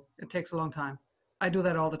painful. It takes a long time. I do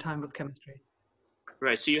that all the time with chemistry.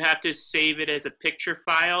 Right. So you have to save it as a picture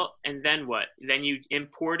file, and then what? Then you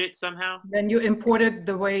import it somehow Then you import it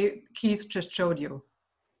the way Keith just showed you.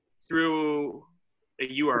 through a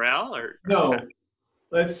URL, or No.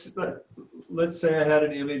 Let's say I had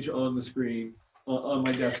an image on the screen on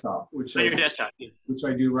my desktop, which on your desktop. Yeah. which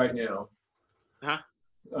I do right now.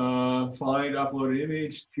 Find, upload an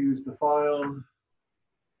image, choose the file,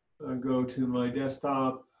 go to my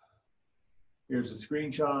desktop. Here's a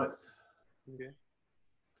screenshot. Okay.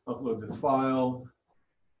 Upload this file,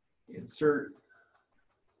 insert,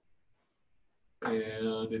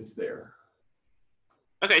 and it's there.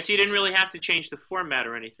 Okay, so you didn't really have to change the format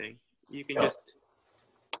or anything. You can just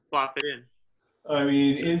plop it in. I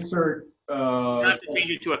mean, insert. You don't have to change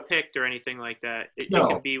it to a pict or anything like that. It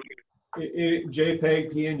can be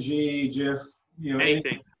JPEG, PNG, GIF, you know,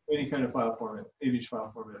 anything. any kind of file format, image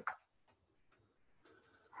file format.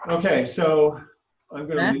 Okay, so I'm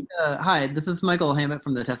going to. Hi, this is Michael Hammett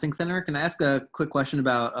from the Testing Center. Can I ask a quick question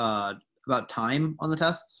about time on the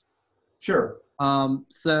tests? Sure.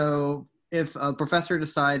 So if a professor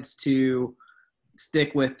decides to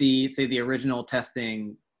stick with say the original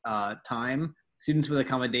testing time, students with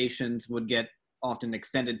accommodations would get often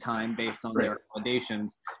extended time based on their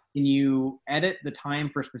accommodations. Can you edit the time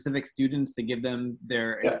for specific students to give them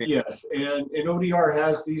their experience? Yes, and ODR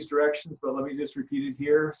has these directions, but let me just repeat it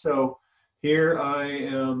here. So here I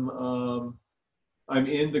am, I'm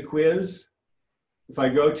in the quiz. If I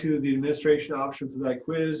go to the administration option for that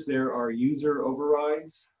quiz, there are user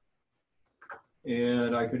overrides.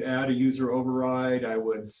 And I could add a user override. I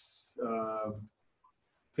would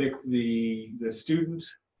pick the student.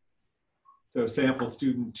 So sample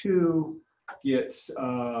student 2 gets,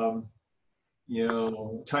 you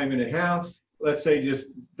know, time and a half. Let's say just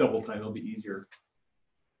double time, it'll be easier.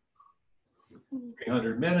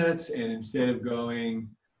 300 minutes, and instead of going,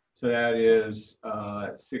 so that is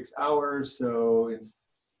 6 hours. So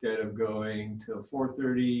instead of going till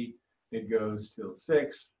 4:30, it goes till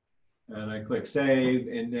 6. And I click save,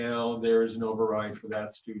 and now there's an override for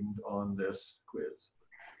that student on this quiz.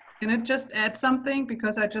 Can it just add something?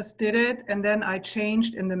 Because I just did it, and then I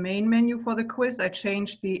changed in the main menu for the quiz, I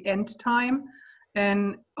changed the end time.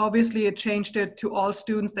 And obviously it changed it to all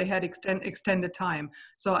students, they had extended time.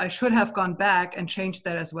 So I should have gone back and changed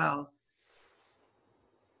that as well.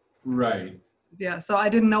 Right. Yeah, so I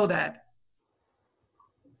didn't know that.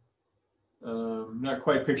 Not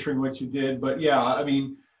quite picturing what you did, but yeah, I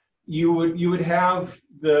mean, you would have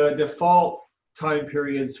the default time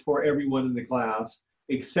periods for everyone in the class,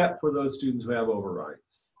 except for those students who have overrides.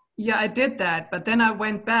 Yeah, I did that, but then I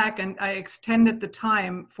went back and I extended the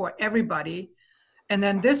time for everybody. And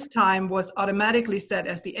then this time was automatically set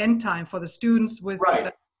as the end time for the students with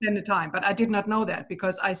extended time. But I did not know that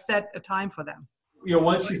because I set a time for them. You know,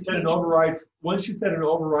 once you set an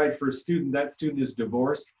override for a student, that student is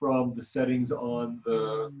divorced from the settings on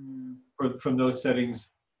the, from those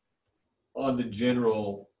settings on the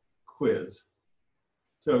general quiz.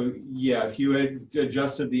 So yeah, if you had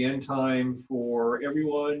adjusted the end time for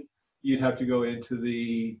everyone, you'd have to go into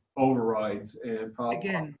the overrides and probably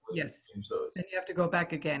again, yes. change those. And you have to go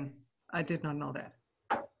back again. I did not know that.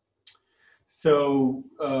 So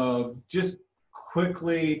just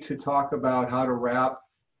quickly to talk about how to wrap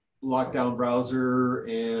Lockdown Browser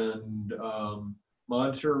and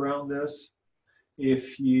monitor around this.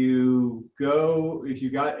 If you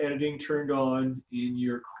got editing turned on in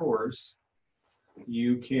your course,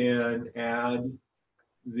 you can add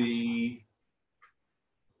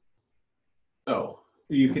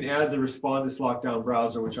you can add the Respondus Lockdown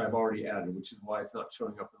Browser, which I've already added, which is why it's not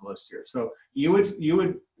showing up in the list here. So you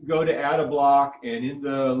would go to add a block, and in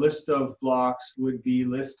the list of blocks would be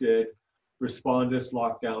listed Respondus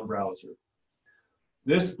Lockdown Browser.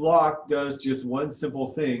 This block does just one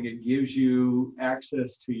simple thing. It gives you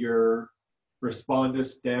access to your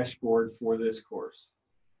Respondus dashboard for this course.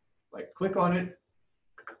 Like, click on it,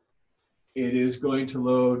 It is going to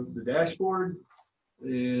load the dashboard.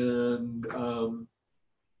 And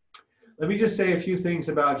let me just say a few things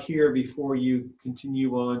about here before we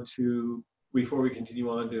continue on to a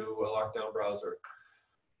Lockdown Browser.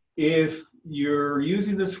 If you're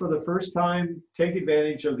using this for the first time, take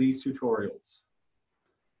advantage of these tutorials.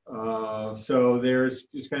 So there's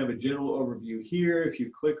just kind of a general overview here. If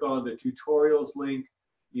you click on the tutorials link,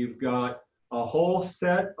 you've got a whole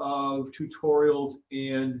set of tutorials,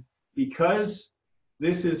 and because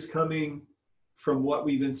this is coming from what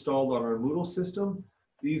we've installed on our Moodle system,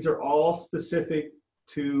 these are all specific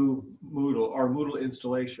to Moodle, our Moodle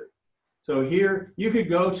installation. So here, you could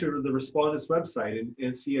go to the respondents website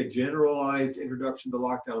and see a generalized introduction to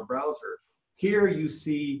Lockdown Browser. Here you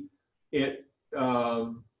see it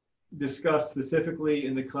discussed specifically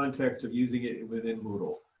in the context of using it within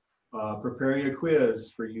Moodle. Preparing a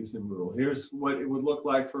quiz for use in Moodle. Here's what it would look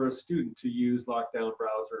like for a student to use Lockdown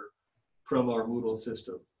Browser from our Moodle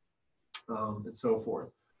system, and so forth.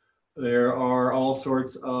 There are all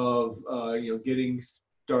sorts of getting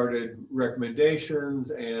started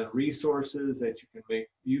recommendations and resources that you can make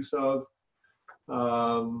use of.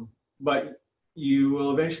 But you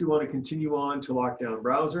will eventually want to continue on to Lockdown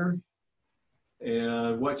Browser.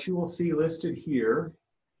 And what you will see listed here.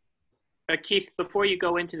 Keith, before you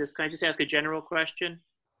go into this, can I just ask a general question?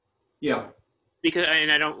 Yeah. Because, and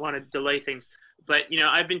I don't want to delay things, but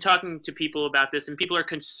I've been talking to people about this, and people are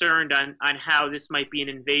concerned on how this might be an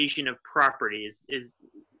invasion of property.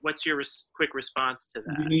 What's your quick response to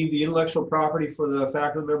that? You mean the intellectual property for the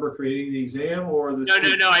faculty member creating the exam, or the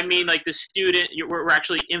student? No. I mean, like the student. We're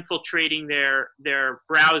actually infiltrating their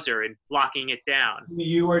browser and locking it down.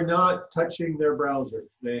 You are not touching their browser.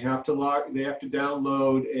 They have to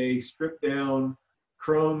download a stripped down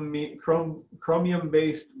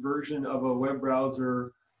Chromium-based version of a web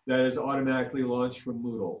browser that is automatically launched from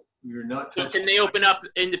Moodle. You're not touching. So can they open up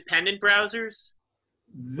independent browsers?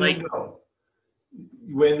 No.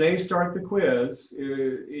 When they start the quiz,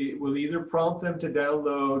 it will either prompt them to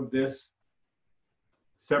download this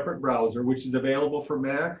separate browser, which is available for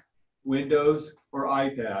Mac, Windows, or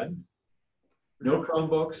iPad. No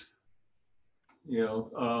Chromebooks,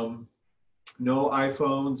 no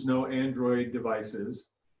iPhones, no Android devices.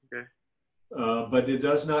 Okay. But it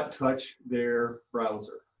does not touch their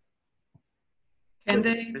browser. Can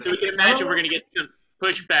they? So we can imagine we're going to get some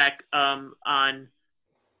pushback on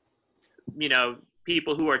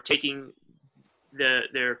people who are taking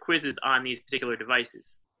their quizzes on these particular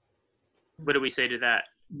devices. What do we say to that?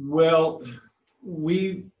 Well,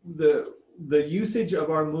 the usage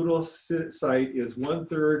of our Moodle site is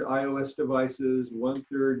 1/3 iOS devices,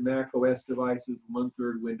 1/3 Mac OS devices,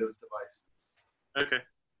 1/3 Windows devices. Okay.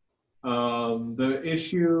 The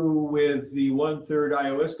issue with the 1/3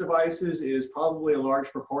 iOS devices is probably a large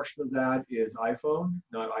proportion of that is iPhone,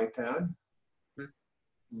 not iPad.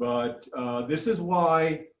 But this is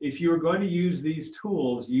why, if you're going to use these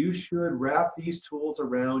tools, you should wrap these tools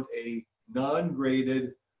around a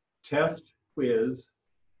non-graded test quiz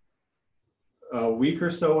a week or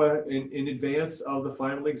so in advance of the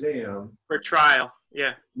final exam. For trial,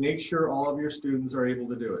 yeah. Make sure all of your students are able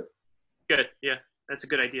to do it. Good, yeah, that's a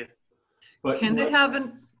good idea. But Can they have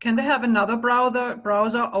another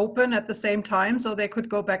browser open at the same time so they could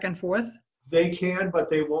go back and forth? They can, but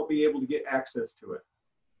they won't be able to get access to it.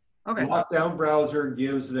 Okay. Lockdown Browser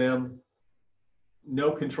gives them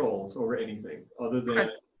no controls over anything other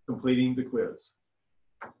than completing the quiz.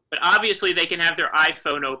 But obviously they can have their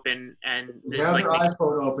iPhone open and They have their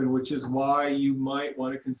iPhone open, which is why you might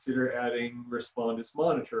want to consider adding Respondents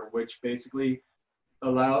Monitor, which basically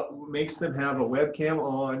makes them have a webcam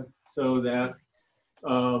on so that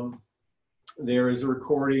there is a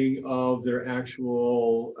recording of their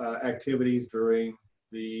actual activities during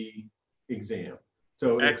the exam.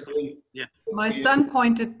 So excellent. Yeah. My son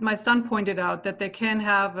pointed out that they can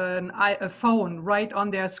have a phone right on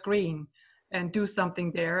their screen and do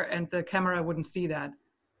something there, and the camera wouldn't see that.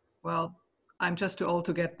 Well, I'm just too old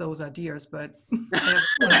to get those ideas, but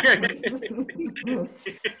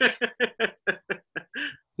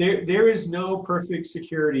there is no perfect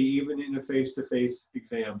security even in a face-to-face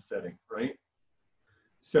exam setting, right?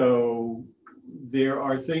 So there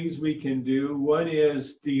are things we can do. One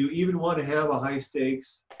is, do you even want to have a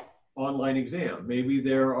high-stakes online exam? Maybe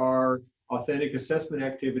there are authentic assessment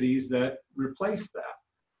activities that replace that.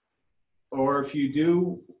 Or if you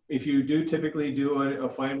do typically do a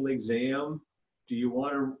final exam, do you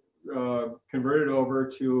want to convert it over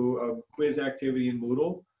to a quiz activity in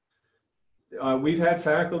Moodle? We've had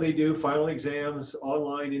faculty do final exams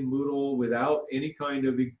online in Moodle without any kind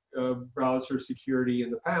of browser security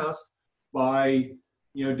in the past by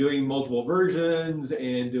doing multiple versions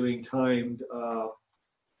and doing timed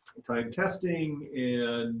testing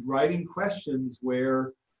and writing questions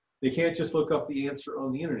where they can't just look up the answer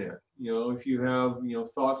on the internet. If you have,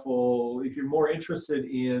 if you're more interested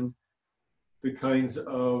in the kinds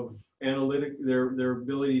of their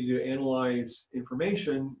ability to analyze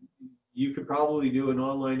information, you could probably do an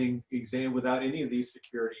online exam without any of these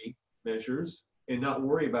security measures and not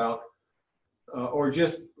worry about,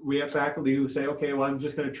 we have faculty who say, okay, well, I'm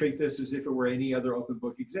just going to treat this as if it were any other open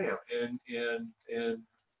book exam and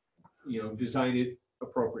design it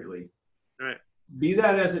appropriately. Right. Be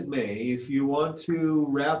that as it may, if you want to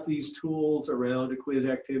wrap these tools around a quiz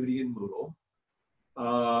activity in Moodle,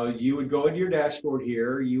 you would go into your dashboard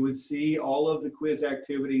here. You would see all of the quiz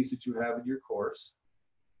activities that you have in your course.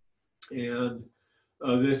 And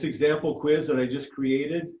this example quiz that I just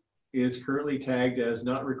created is currently tagged as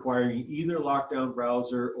not requiring either lockdown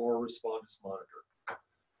browser or respondus monitor.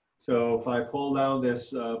 So if I pull down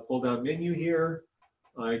this pull down menu here,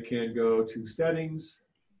 I can go to settings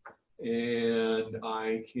and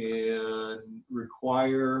I can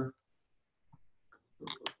require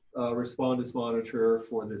respondus monitor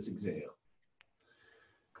for this exam.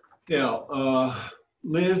 Now,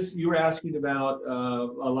 Liz, you were asking about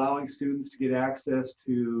allowing students to get access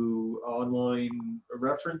to online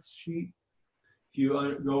reference sheet. If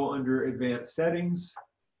you go under advanced settings,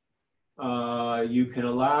 you can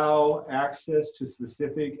allow access to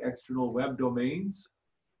specific external web domains.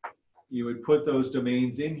 You would put those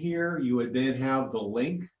domains in here. You would then have the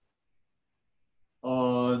link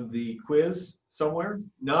on the quiz somewhere,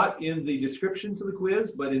 not in the description to the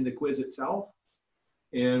quiz, but in the quiz itself.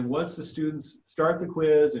 And once the students start the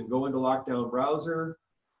quiz and go into lockdown browser,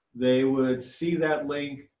 they would see that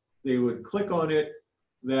link, they would click on it,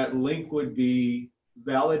 that link would be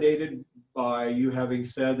validated by you having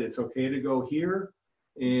said it's okay to go here,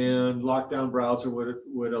 and lockdown browser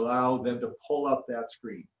would allow them to pull up that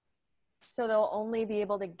screen. So they'll only be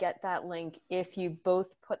able to get that link if you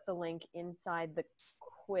both put the link inside the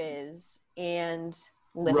quiz and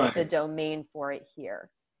list Right. the domain for it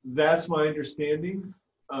here. That's my understanding.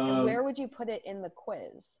 And where would you put it in the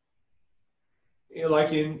quiz?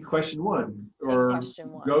 Like in question one, or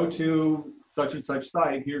question one. go to such and such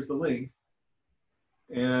site, here's the link,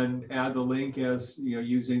 and add the link as,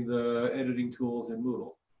 using the editing tools in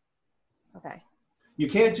Moodle. Okay. You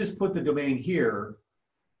can't just put the domain here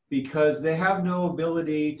because they have no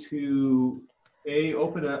ability to A,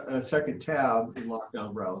 open a second tab in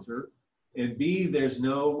lockdown browser, and B, there's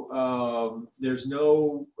no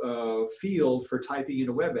field for typing in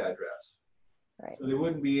a web address. Right. So they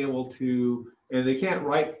wouldn't be able to, and they can't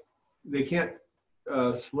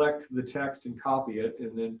select the text and copy it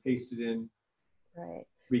and then paste it in. Right.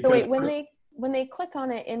 So wait, when they click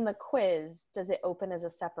on it in the quiz, does it open as a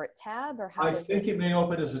separate tab, or how does it? I think it may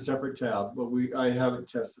open as a separate tab, but I haven't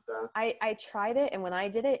tested that. I tried it, and when I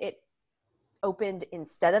did it, it opened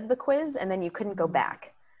instead of the quiz, and then you couldn't go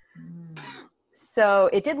back. So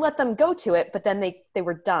it did let them go to it, but then they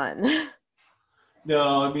were done.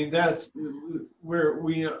 No, I mean, that's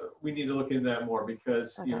we need to look into that more,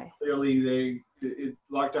 because Okay. Clearly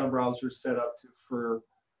lockdown browsers set up for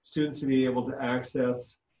students to be able to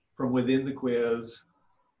access from within the quiz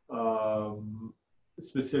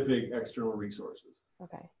specific external resources.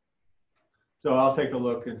 Okay. So I'll take a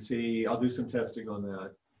look and see. I'll do some testing on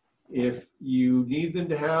that. If you need them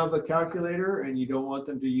to have a calculator and you don't want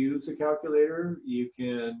them to use a calculator, you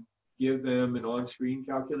can give them an on-screen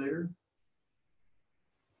calculator,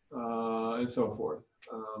 and so forth.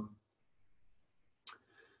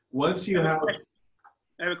 Once you have...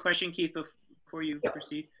 I have a question, Keith, before you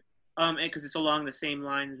proceed, because it's along the same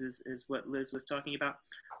lines as what Liz was talking about.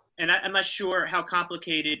 And I'm not sure how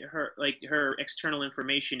complicated her external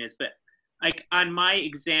information is, but like on my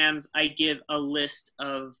exams, I give a list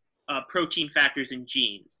of protein factors and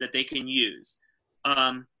genes that they can use.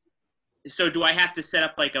 So do I have to set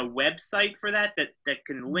up like a website for that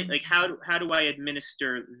can link? Like how do I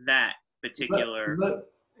administer that particular?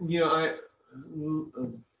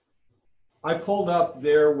 I pulled up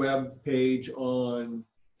their web page on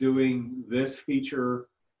doing this feature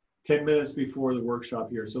 10 minutes before the workshop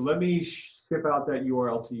here. So let me ship out that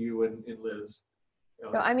URL to you and Liz.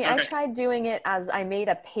 So, I mean, okay. Okay. I tried doing it as I made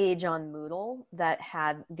a page on Moodle that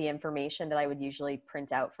had the information that I would usually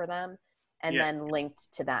print out for them, and then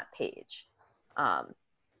linked to that page. So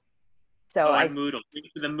Moodle,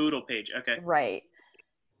 the Moodle page. Okay. Right.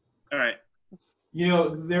 All right.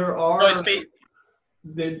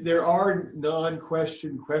 There are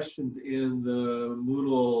non-question questions in the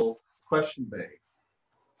Moodle question bank.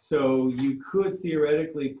 So you could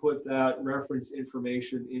theoretically put that reference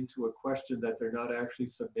information into a question that they're not actually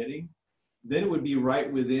submitting. Then it would be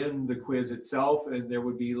right within the quiz itself, and there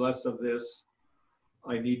would be less of this,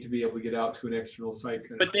 I need to be able to get out to an external site.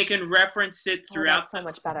 But they can reference it Oh, throughout that's so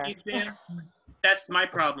much better. the exam. That's my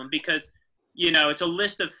problem, because, you know, it's a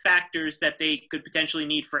list of factors that they could potentially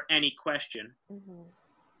need for any question. Mhm.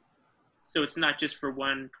 So it's not just for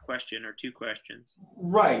one question or two questions.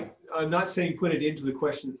 Right. I'm not saying put it into the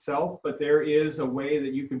question itself, but there is a way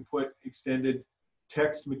that you can put extended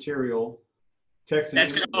text material, text.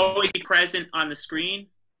 That's going to always be present on the screen.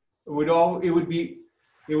 It would always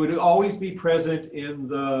be present in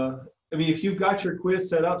the, I mean, if you've got your quiz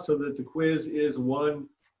set up so that the quiz is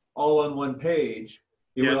all on one page,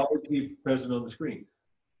 it would always be present on the screen.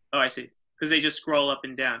 Oh, I see. Because they just scroll up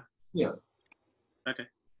and down. Yeah. Okay.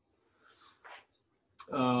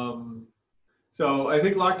 So I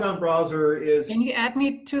think Lockdown Browser is. Can you add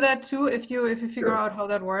me to that too? If you figure out how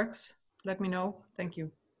that works, let me know. Thank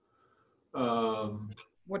you.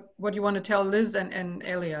 What you want to tell Liz and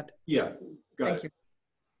Elliot? Yeah, Thank you.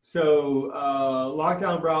 So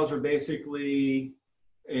Lockdown Browser basically,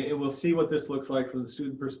 and we'll see what this looks like from the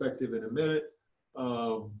student perspective in a minute,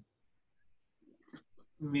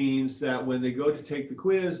 means that when they go to take the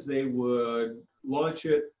quiz, they would launch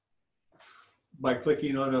it by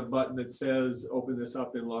clicking on a button that says, open this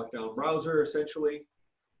up in Lockdown Browser, essentially.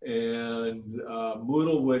 And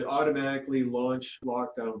Moodle would automatically launch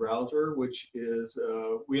Lockdown Browser, which is,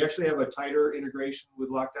 we actually have a tighter integration with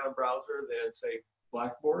Lockdown Browser than, say,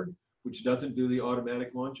 Blackboard, which doesn't do the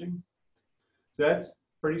automatic launching. So that's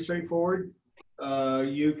pretty straightforward.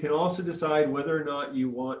 You can also decide whether or not you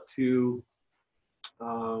want to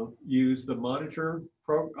use the monitor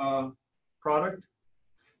product.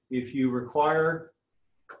 If you require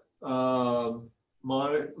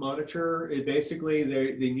monitor, it basically,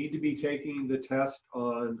 they need to be taking the test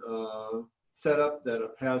on setup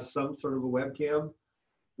that has some sort of a webcam.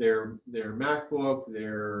 Their MacBook,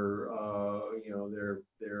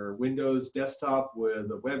 their Windows desktop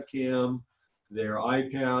with a webcam, their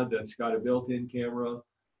iPad that's got a built-in camera,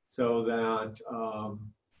 so that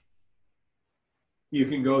you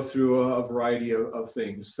can go through a variety of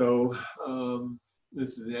things. So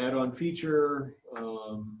this is an add-on feature,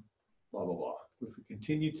 blah, blah, blah. If we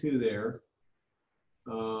continue to there.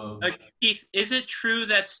 Keith, is it true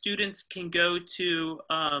that students can go to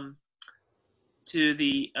the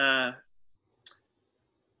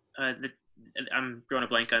I'm drawing a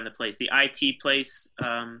blank on the place, the IT place,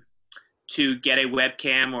 to get a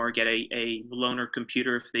webcam or get a loaner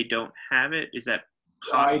computer if they don't have it? Is that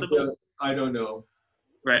possible? I don't know.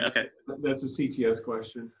 Right, okay. That's a CTS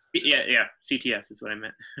question. Yeah, CTS is what I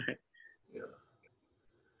meant. Yeah.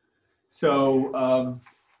 So,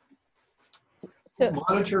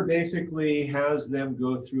 Monitor basically has them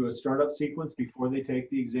go through a startup sequence before they take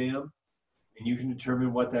the exam, and you can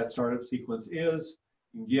determine what that startup sequence is.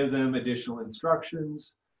 You can give them additional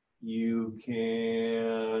instructions. You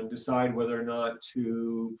can decide whether or not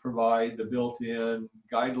to provide the built-in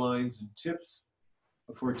guidelines and tips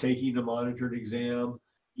for taking a monitored exam.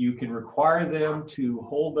 You can require them to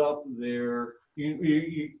hold up their,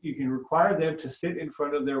 you can require them to sit in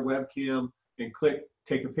front of their webcam and click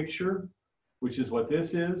take a picture, which is what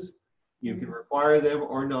this is. You can require them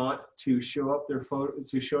or not to show up their photo,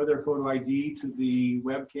 to show their photo ID to the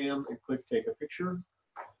webcam and click take a picture.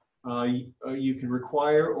 You can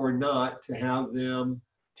require or not to have them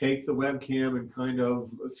take the webcam and kind of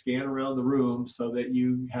scan around the room so that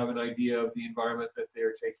you have an idea of the environment that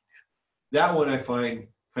they're taking in. That one I find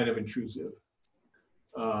kind of intrusive.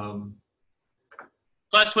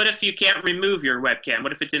 Plus, what if you can't remove your webcam?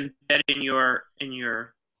 What if it's embedded in your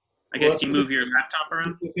I guess you move your laptop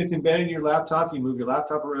around? If it's embedded in your laptop, you move your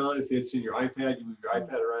laptop around. If it's in your iPad, you move your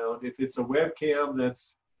iPad around. If it's a webcam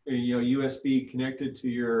that's USB connected to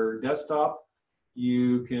your desktop,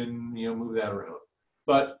 you can move that around.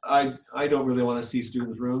 But I don't really want to see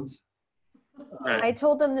students' rooms. Right. I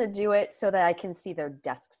told them to do it so that I can see their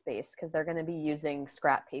desk space because they're going to be using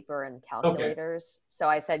scrap paper and calculators. So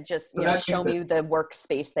I said, just show me the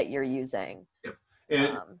workspace that you're using. Yep.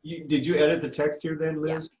 And did you edit the text here then,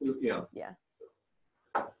 Liz? Yeah.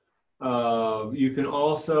 You can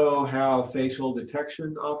also have facial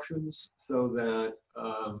detection options so that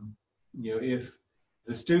if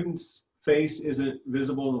the student's face isn't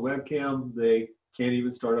visible in the webcam, they can't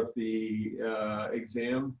even start up the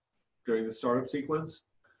exam during the startup sequence.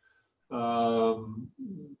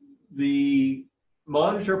 The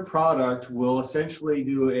monitor product will essentially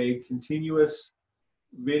do a continuous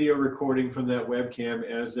video recording from that webcam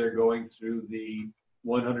as they're going through the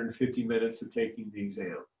 150 minutes of taking the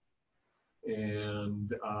exam.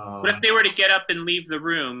 And What if they were to get up and leave the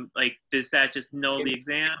room? Like, does that just null the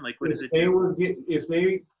exam? Like, what does it do? if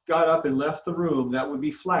they got up and left the room, that would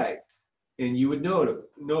be flagged, and you would know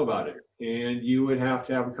about it, and you would have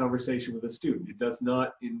to have a conversation with the student. It does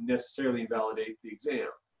not necessarily invalidate the exam.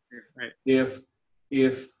 Right.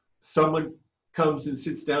 If someone comes and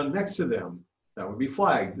sits down next to them, that would be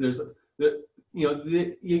flagged.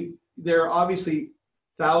 There are obviously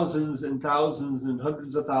thousands and thousands and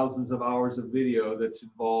hundreds of thousands of hours of video that's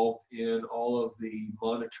involved in all of the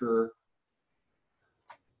monitor-based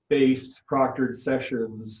proctored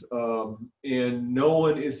sessions, and no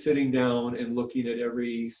one is sitting down and looking at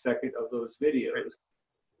every second of those videos.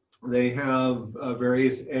 They have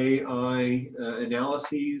various AI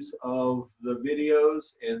analyses of the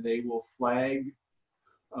videos, and they will flag,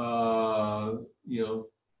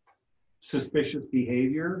 suspicious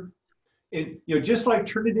behavior. And just like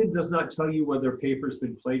Turnitin does not tell you whether a paper's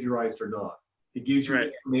been plagiarized or not. It gives you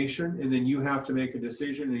information, and then you have to make a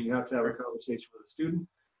decision, and you have to have a conversation with the student.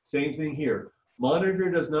 Same thing here. Monitor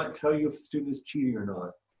does not tell you if the student is cheating or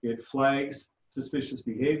not. It flags suspicious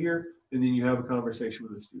behavior, and then you have a conversation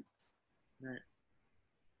with the student. Right.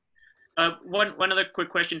 One other quick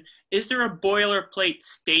question: is there a boilerplate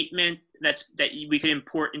statement that we could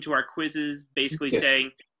import into our quizzes, basically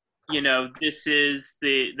saying, this is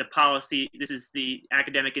the policy, this is the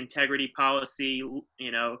academic integrity policy,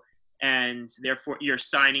 and therefore you're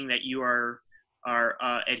signing that you are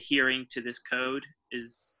adhering to this code?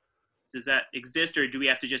 Does that exist, or do we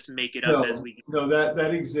have to just make it up as we go? No,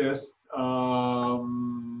 that exists.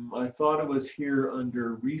 I thought it was here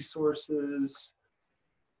under resources.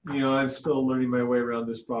 I'm still learning my way around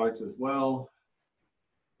this product as well.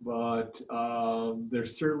 But there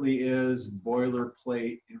certainly is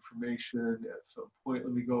boilerplate information at some point.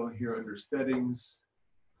 Let me go here under settings,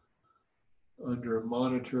 under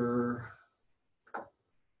monitor.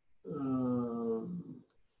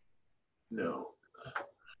 No.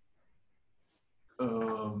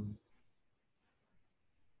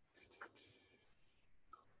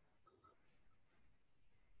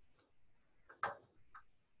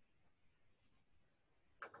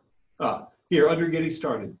 Here, under getting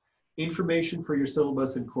started, information for your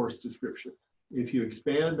syllabus and course description. If you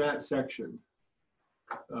expand that section,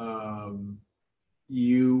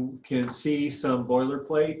 you can see some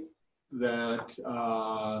boilerplate that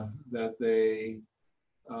they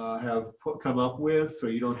have come up with, so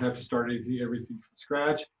you don't have to start everything from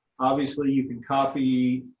scratch. Obviously, you can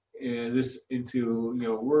copy this into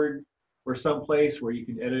Word or someplace where you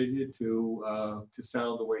can edit it to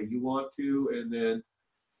sound the way you want to, and then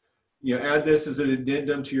add this as an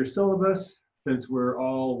addendum to your syllabus, since we're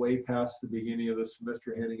all way past the beginning of the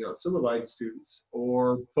semester handing out syllabi to students,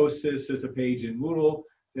 or post this as a page in Moodle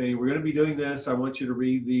saying, we're going to be doing this, I want you to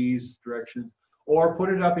read these directions, or put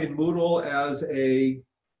it up in Moodle as a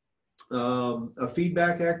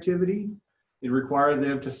feedback activity and require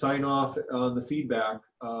them to sign off on the feedback.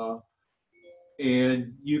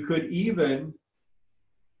 And you could even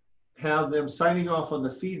have them signing off on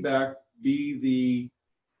the feedback be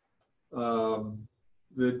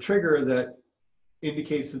the trigger that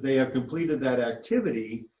indicates that they have completed that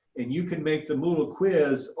activity, and you can make the Moodle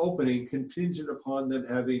quiz opening contingent upon them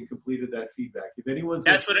having completed that feedback. If anyone's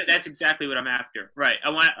that's exactly what I'm after. Right. I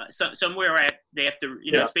want somewhere where they have to,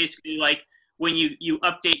 it's basically like when you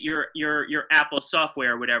update your Apple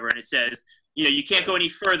software or whatever, and it says, you can't go any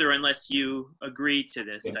further unless you agree to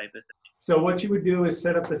this type of thing. So what you would do is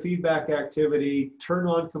set up the feedback activity, turn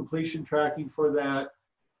on completion tracking for that,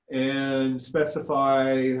 and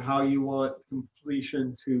specify how you want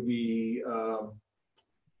completion to be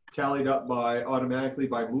tallied up automatically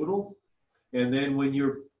by Moodle. And then when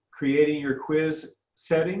you're creating your quiz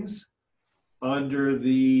settings, under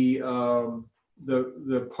the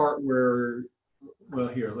part where, well,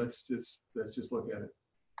 here, let's just look at it.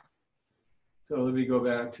 So let me go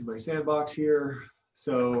back to my sandbox here.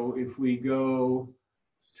 So if we go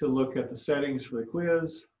to look at the settings for the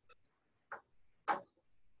quiz,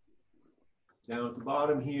 down at the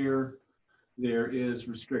bottom here, there is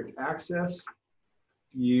restrict access.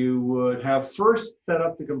 You would have first set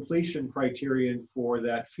up the completion criterion for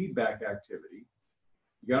that feedback activity.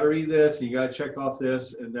 You got to read this, and you got to check off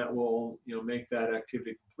this, and that will make that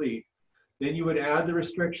activity complete. Then you would add the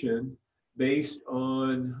restriction based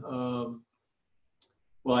on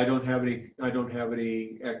well, I don't have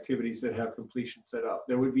any activities that have completion set up.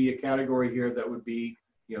 There would be a category here that would be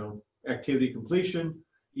activity completion.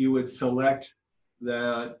 You would select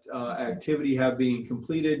that activity have been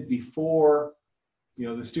completed before,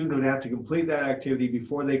 the student would have to complete that activity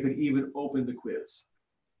before they could even open the quiz.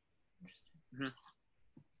 Mm-hmm.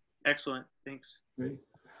 Excellent. Thanks. Okay.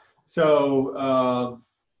 So,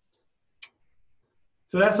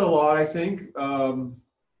 so that's a lot, I think. I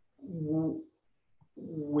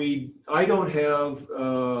don't have,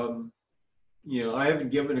 you know, I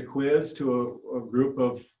haven't given a quiz to a group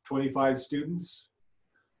of 25 students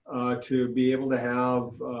to be able to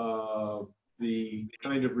have the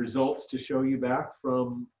kind of results to show you back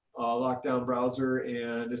from Lockdown Browser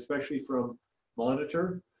and especially from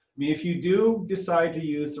Monitor. I mean, if you do decide to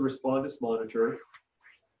use the Respondus Monitor,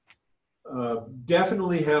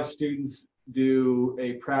 definitely have students do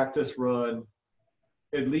a practice run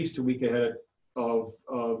at least a week ahead of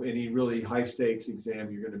any really high stakes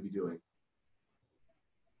exam you're going to be doing.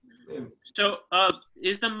 So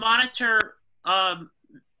is the monitor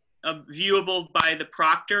viewable by the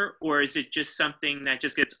proctor, or is it just something that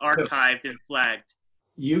just gets archived and flagged?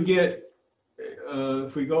 You get,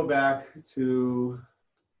 if we go back to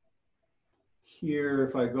here,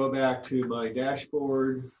 if I go back to my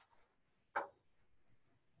dashboard,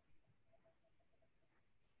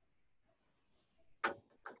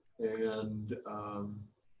 and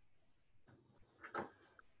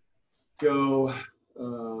go,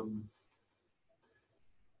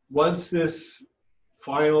 once this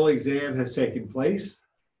final exam has taken place,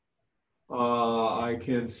 I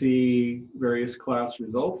can see various class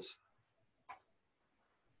results.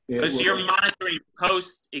 So you're monitoring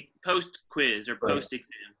post quiz or Right. post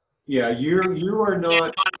exam. Yeah, you are You not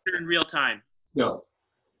can't monitor in real time. no.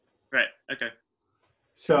 Right. Okay.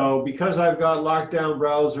 So because I've got Lockdown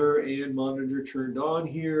Browser and Monitor turned on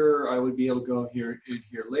here, I would be able to go in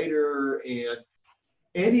here later, and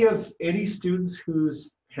any students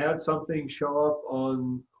who's had something show up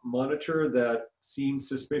on Monitor that seemed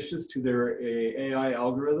suspicious to their AI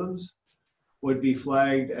algorithms would be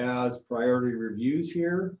flagged as priority reviews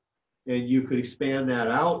here, and you could expand that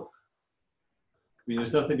out. I mean,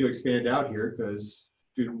 there's nothing to expand out here because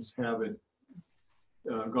students haven't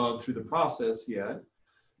gone through the process yet.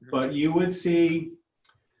 But you would see,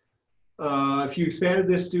 if you expanded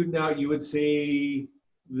this student out, you would see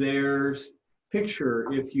their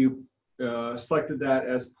picture if you selected that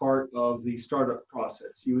as part of the startup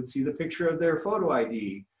process. You would see the picture of their photo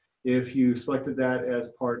ID if you selected that as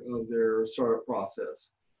part of their startup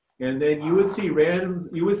process. And then you would see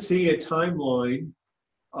a timeline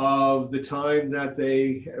of the time that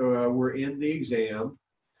they were in the exam.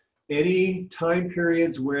 Any time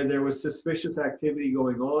periods where there was suspicious activity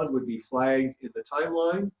going on would be flagged in the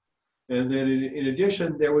timeline. And then in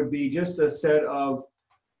addition, there would be just a set of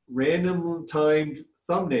random timed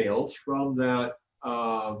thumbnails from that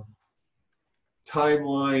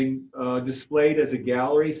timeline displayed as a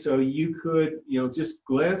gallery. So you could, you know, just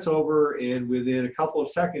glance over and within a couple of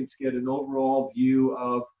seconds get an overall view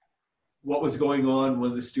of what was going on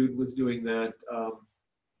when the student was doing that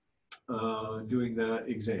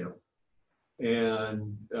exam.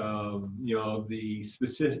 And you know, the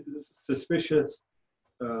suspicious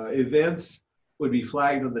events would be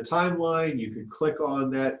flagged on the timeline. You could click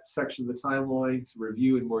on that section of the timeline to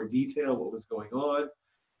review in more detail what was going on.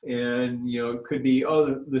 And you know, it could be,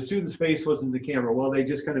 oh, the student's face wasn't in the camera. Well, they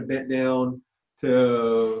just kind of bent down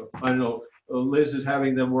to, I don't know, Liz is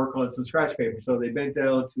having them work on some scratch paper, so they bent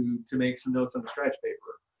down to make some notes on the scratch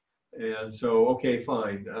paper. And so, okay,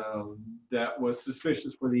 fine. That was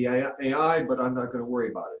suspicious for the AI, but I'm not going to worry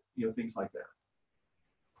about it. You know, things like that.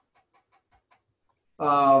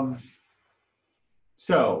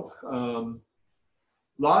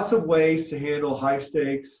 Lots of ways to handle high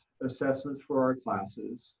stakes assessments for our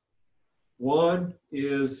classes. One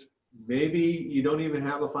is maybe you don't even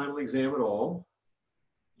have a final exam at all.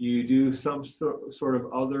 You do some sort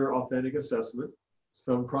of other authentic assessment,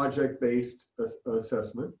 some project-based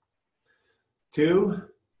assessment. Two,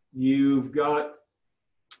 you've got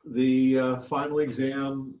the final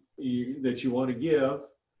exam that you want to give.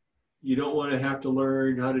 You don't want to have to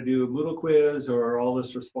learn how to do a Moodle quiz or all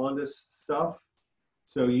this Respondus stuff.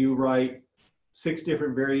 So you write 6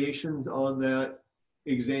 different variations on that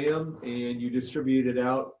exam and you distribute it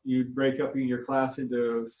out. You break up your class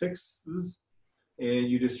into 6s and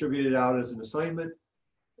you distribute it out as an assignment.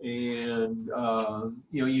 And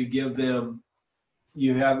you know, you give them,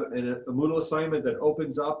 you have a Moodle assignment that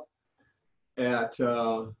opens up at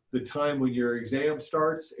the time when your exam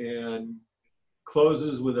starts and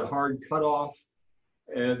closes with a hard cutoff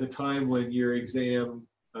at the time when your exam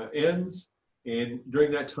ends. And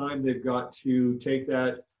during that time, they've got to take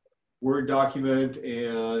that Word document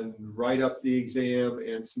and write up the exam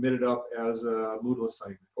and submit it up as a Moodle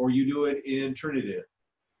assignment. Or you do it in Turnitin.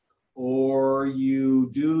 Or you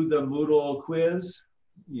do the Moodle quiz,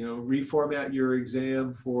 you know, reformat your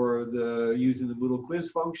exam for using the Moodle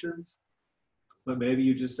quiz functions. But maybe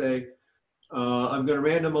you just say, I'm going to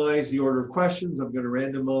randomize the order of questions. I'm going to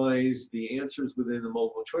randomize the answers within the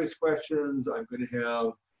multiple choice questions. I'm going to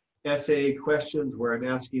have essay questions where I'm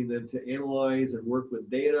asking them to analyze and work with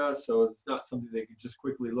data. So it's not something they can just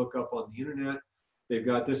quickly look up on the internet. They've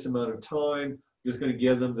got this amount of time. I'm just going to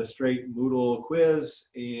give them the straight Moodle quiz,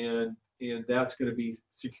 and that's going to be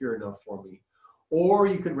secure enough for me. Or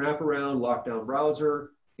you can wrap around lockdown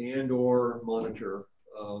browser and or monitor.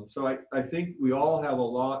 So I think we all have a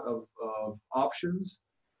lot of options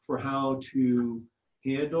for how to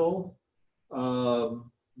handle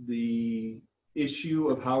the issue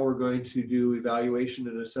of how we're going to do evaluation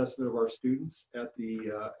and assessment of our students at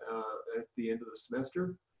the end of the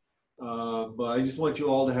semester. But I just want you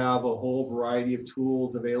all to have a whole variety of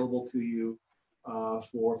tools available to you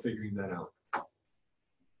for figuring that out.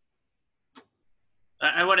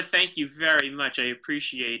 I want to thank you very much. I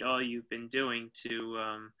appreciate all you've been doing to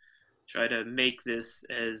try to make this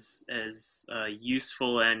as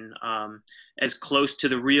useful and as close to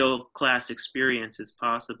the real class experience as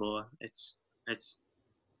possible. It's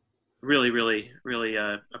really, really, really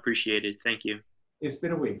appreciated. Thank you. It's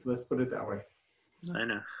been a week, let's put it that way. I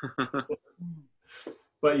know.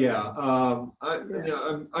 But yeah,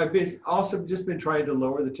 I've been also just been trying to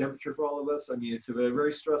lower the temperature for all of us. I mean, it's a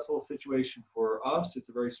very stressful situation for us. It's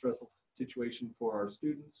a very stressful situation for our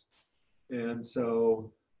students. And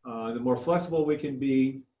so the more flexible we can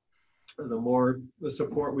be, the more the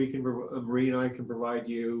support we can, Marie and I can provide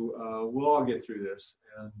you, we'll all get through this.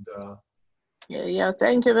 And yeah,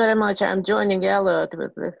 thank you very much. I'm joining Elliot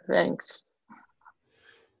with the thanks.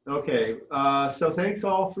 okay, so thanks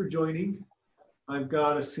all for joining. I've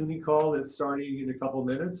got a SUNY call that's starting in a couple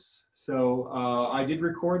minutes. So I did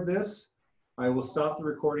record this. I will stop the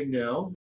recording now.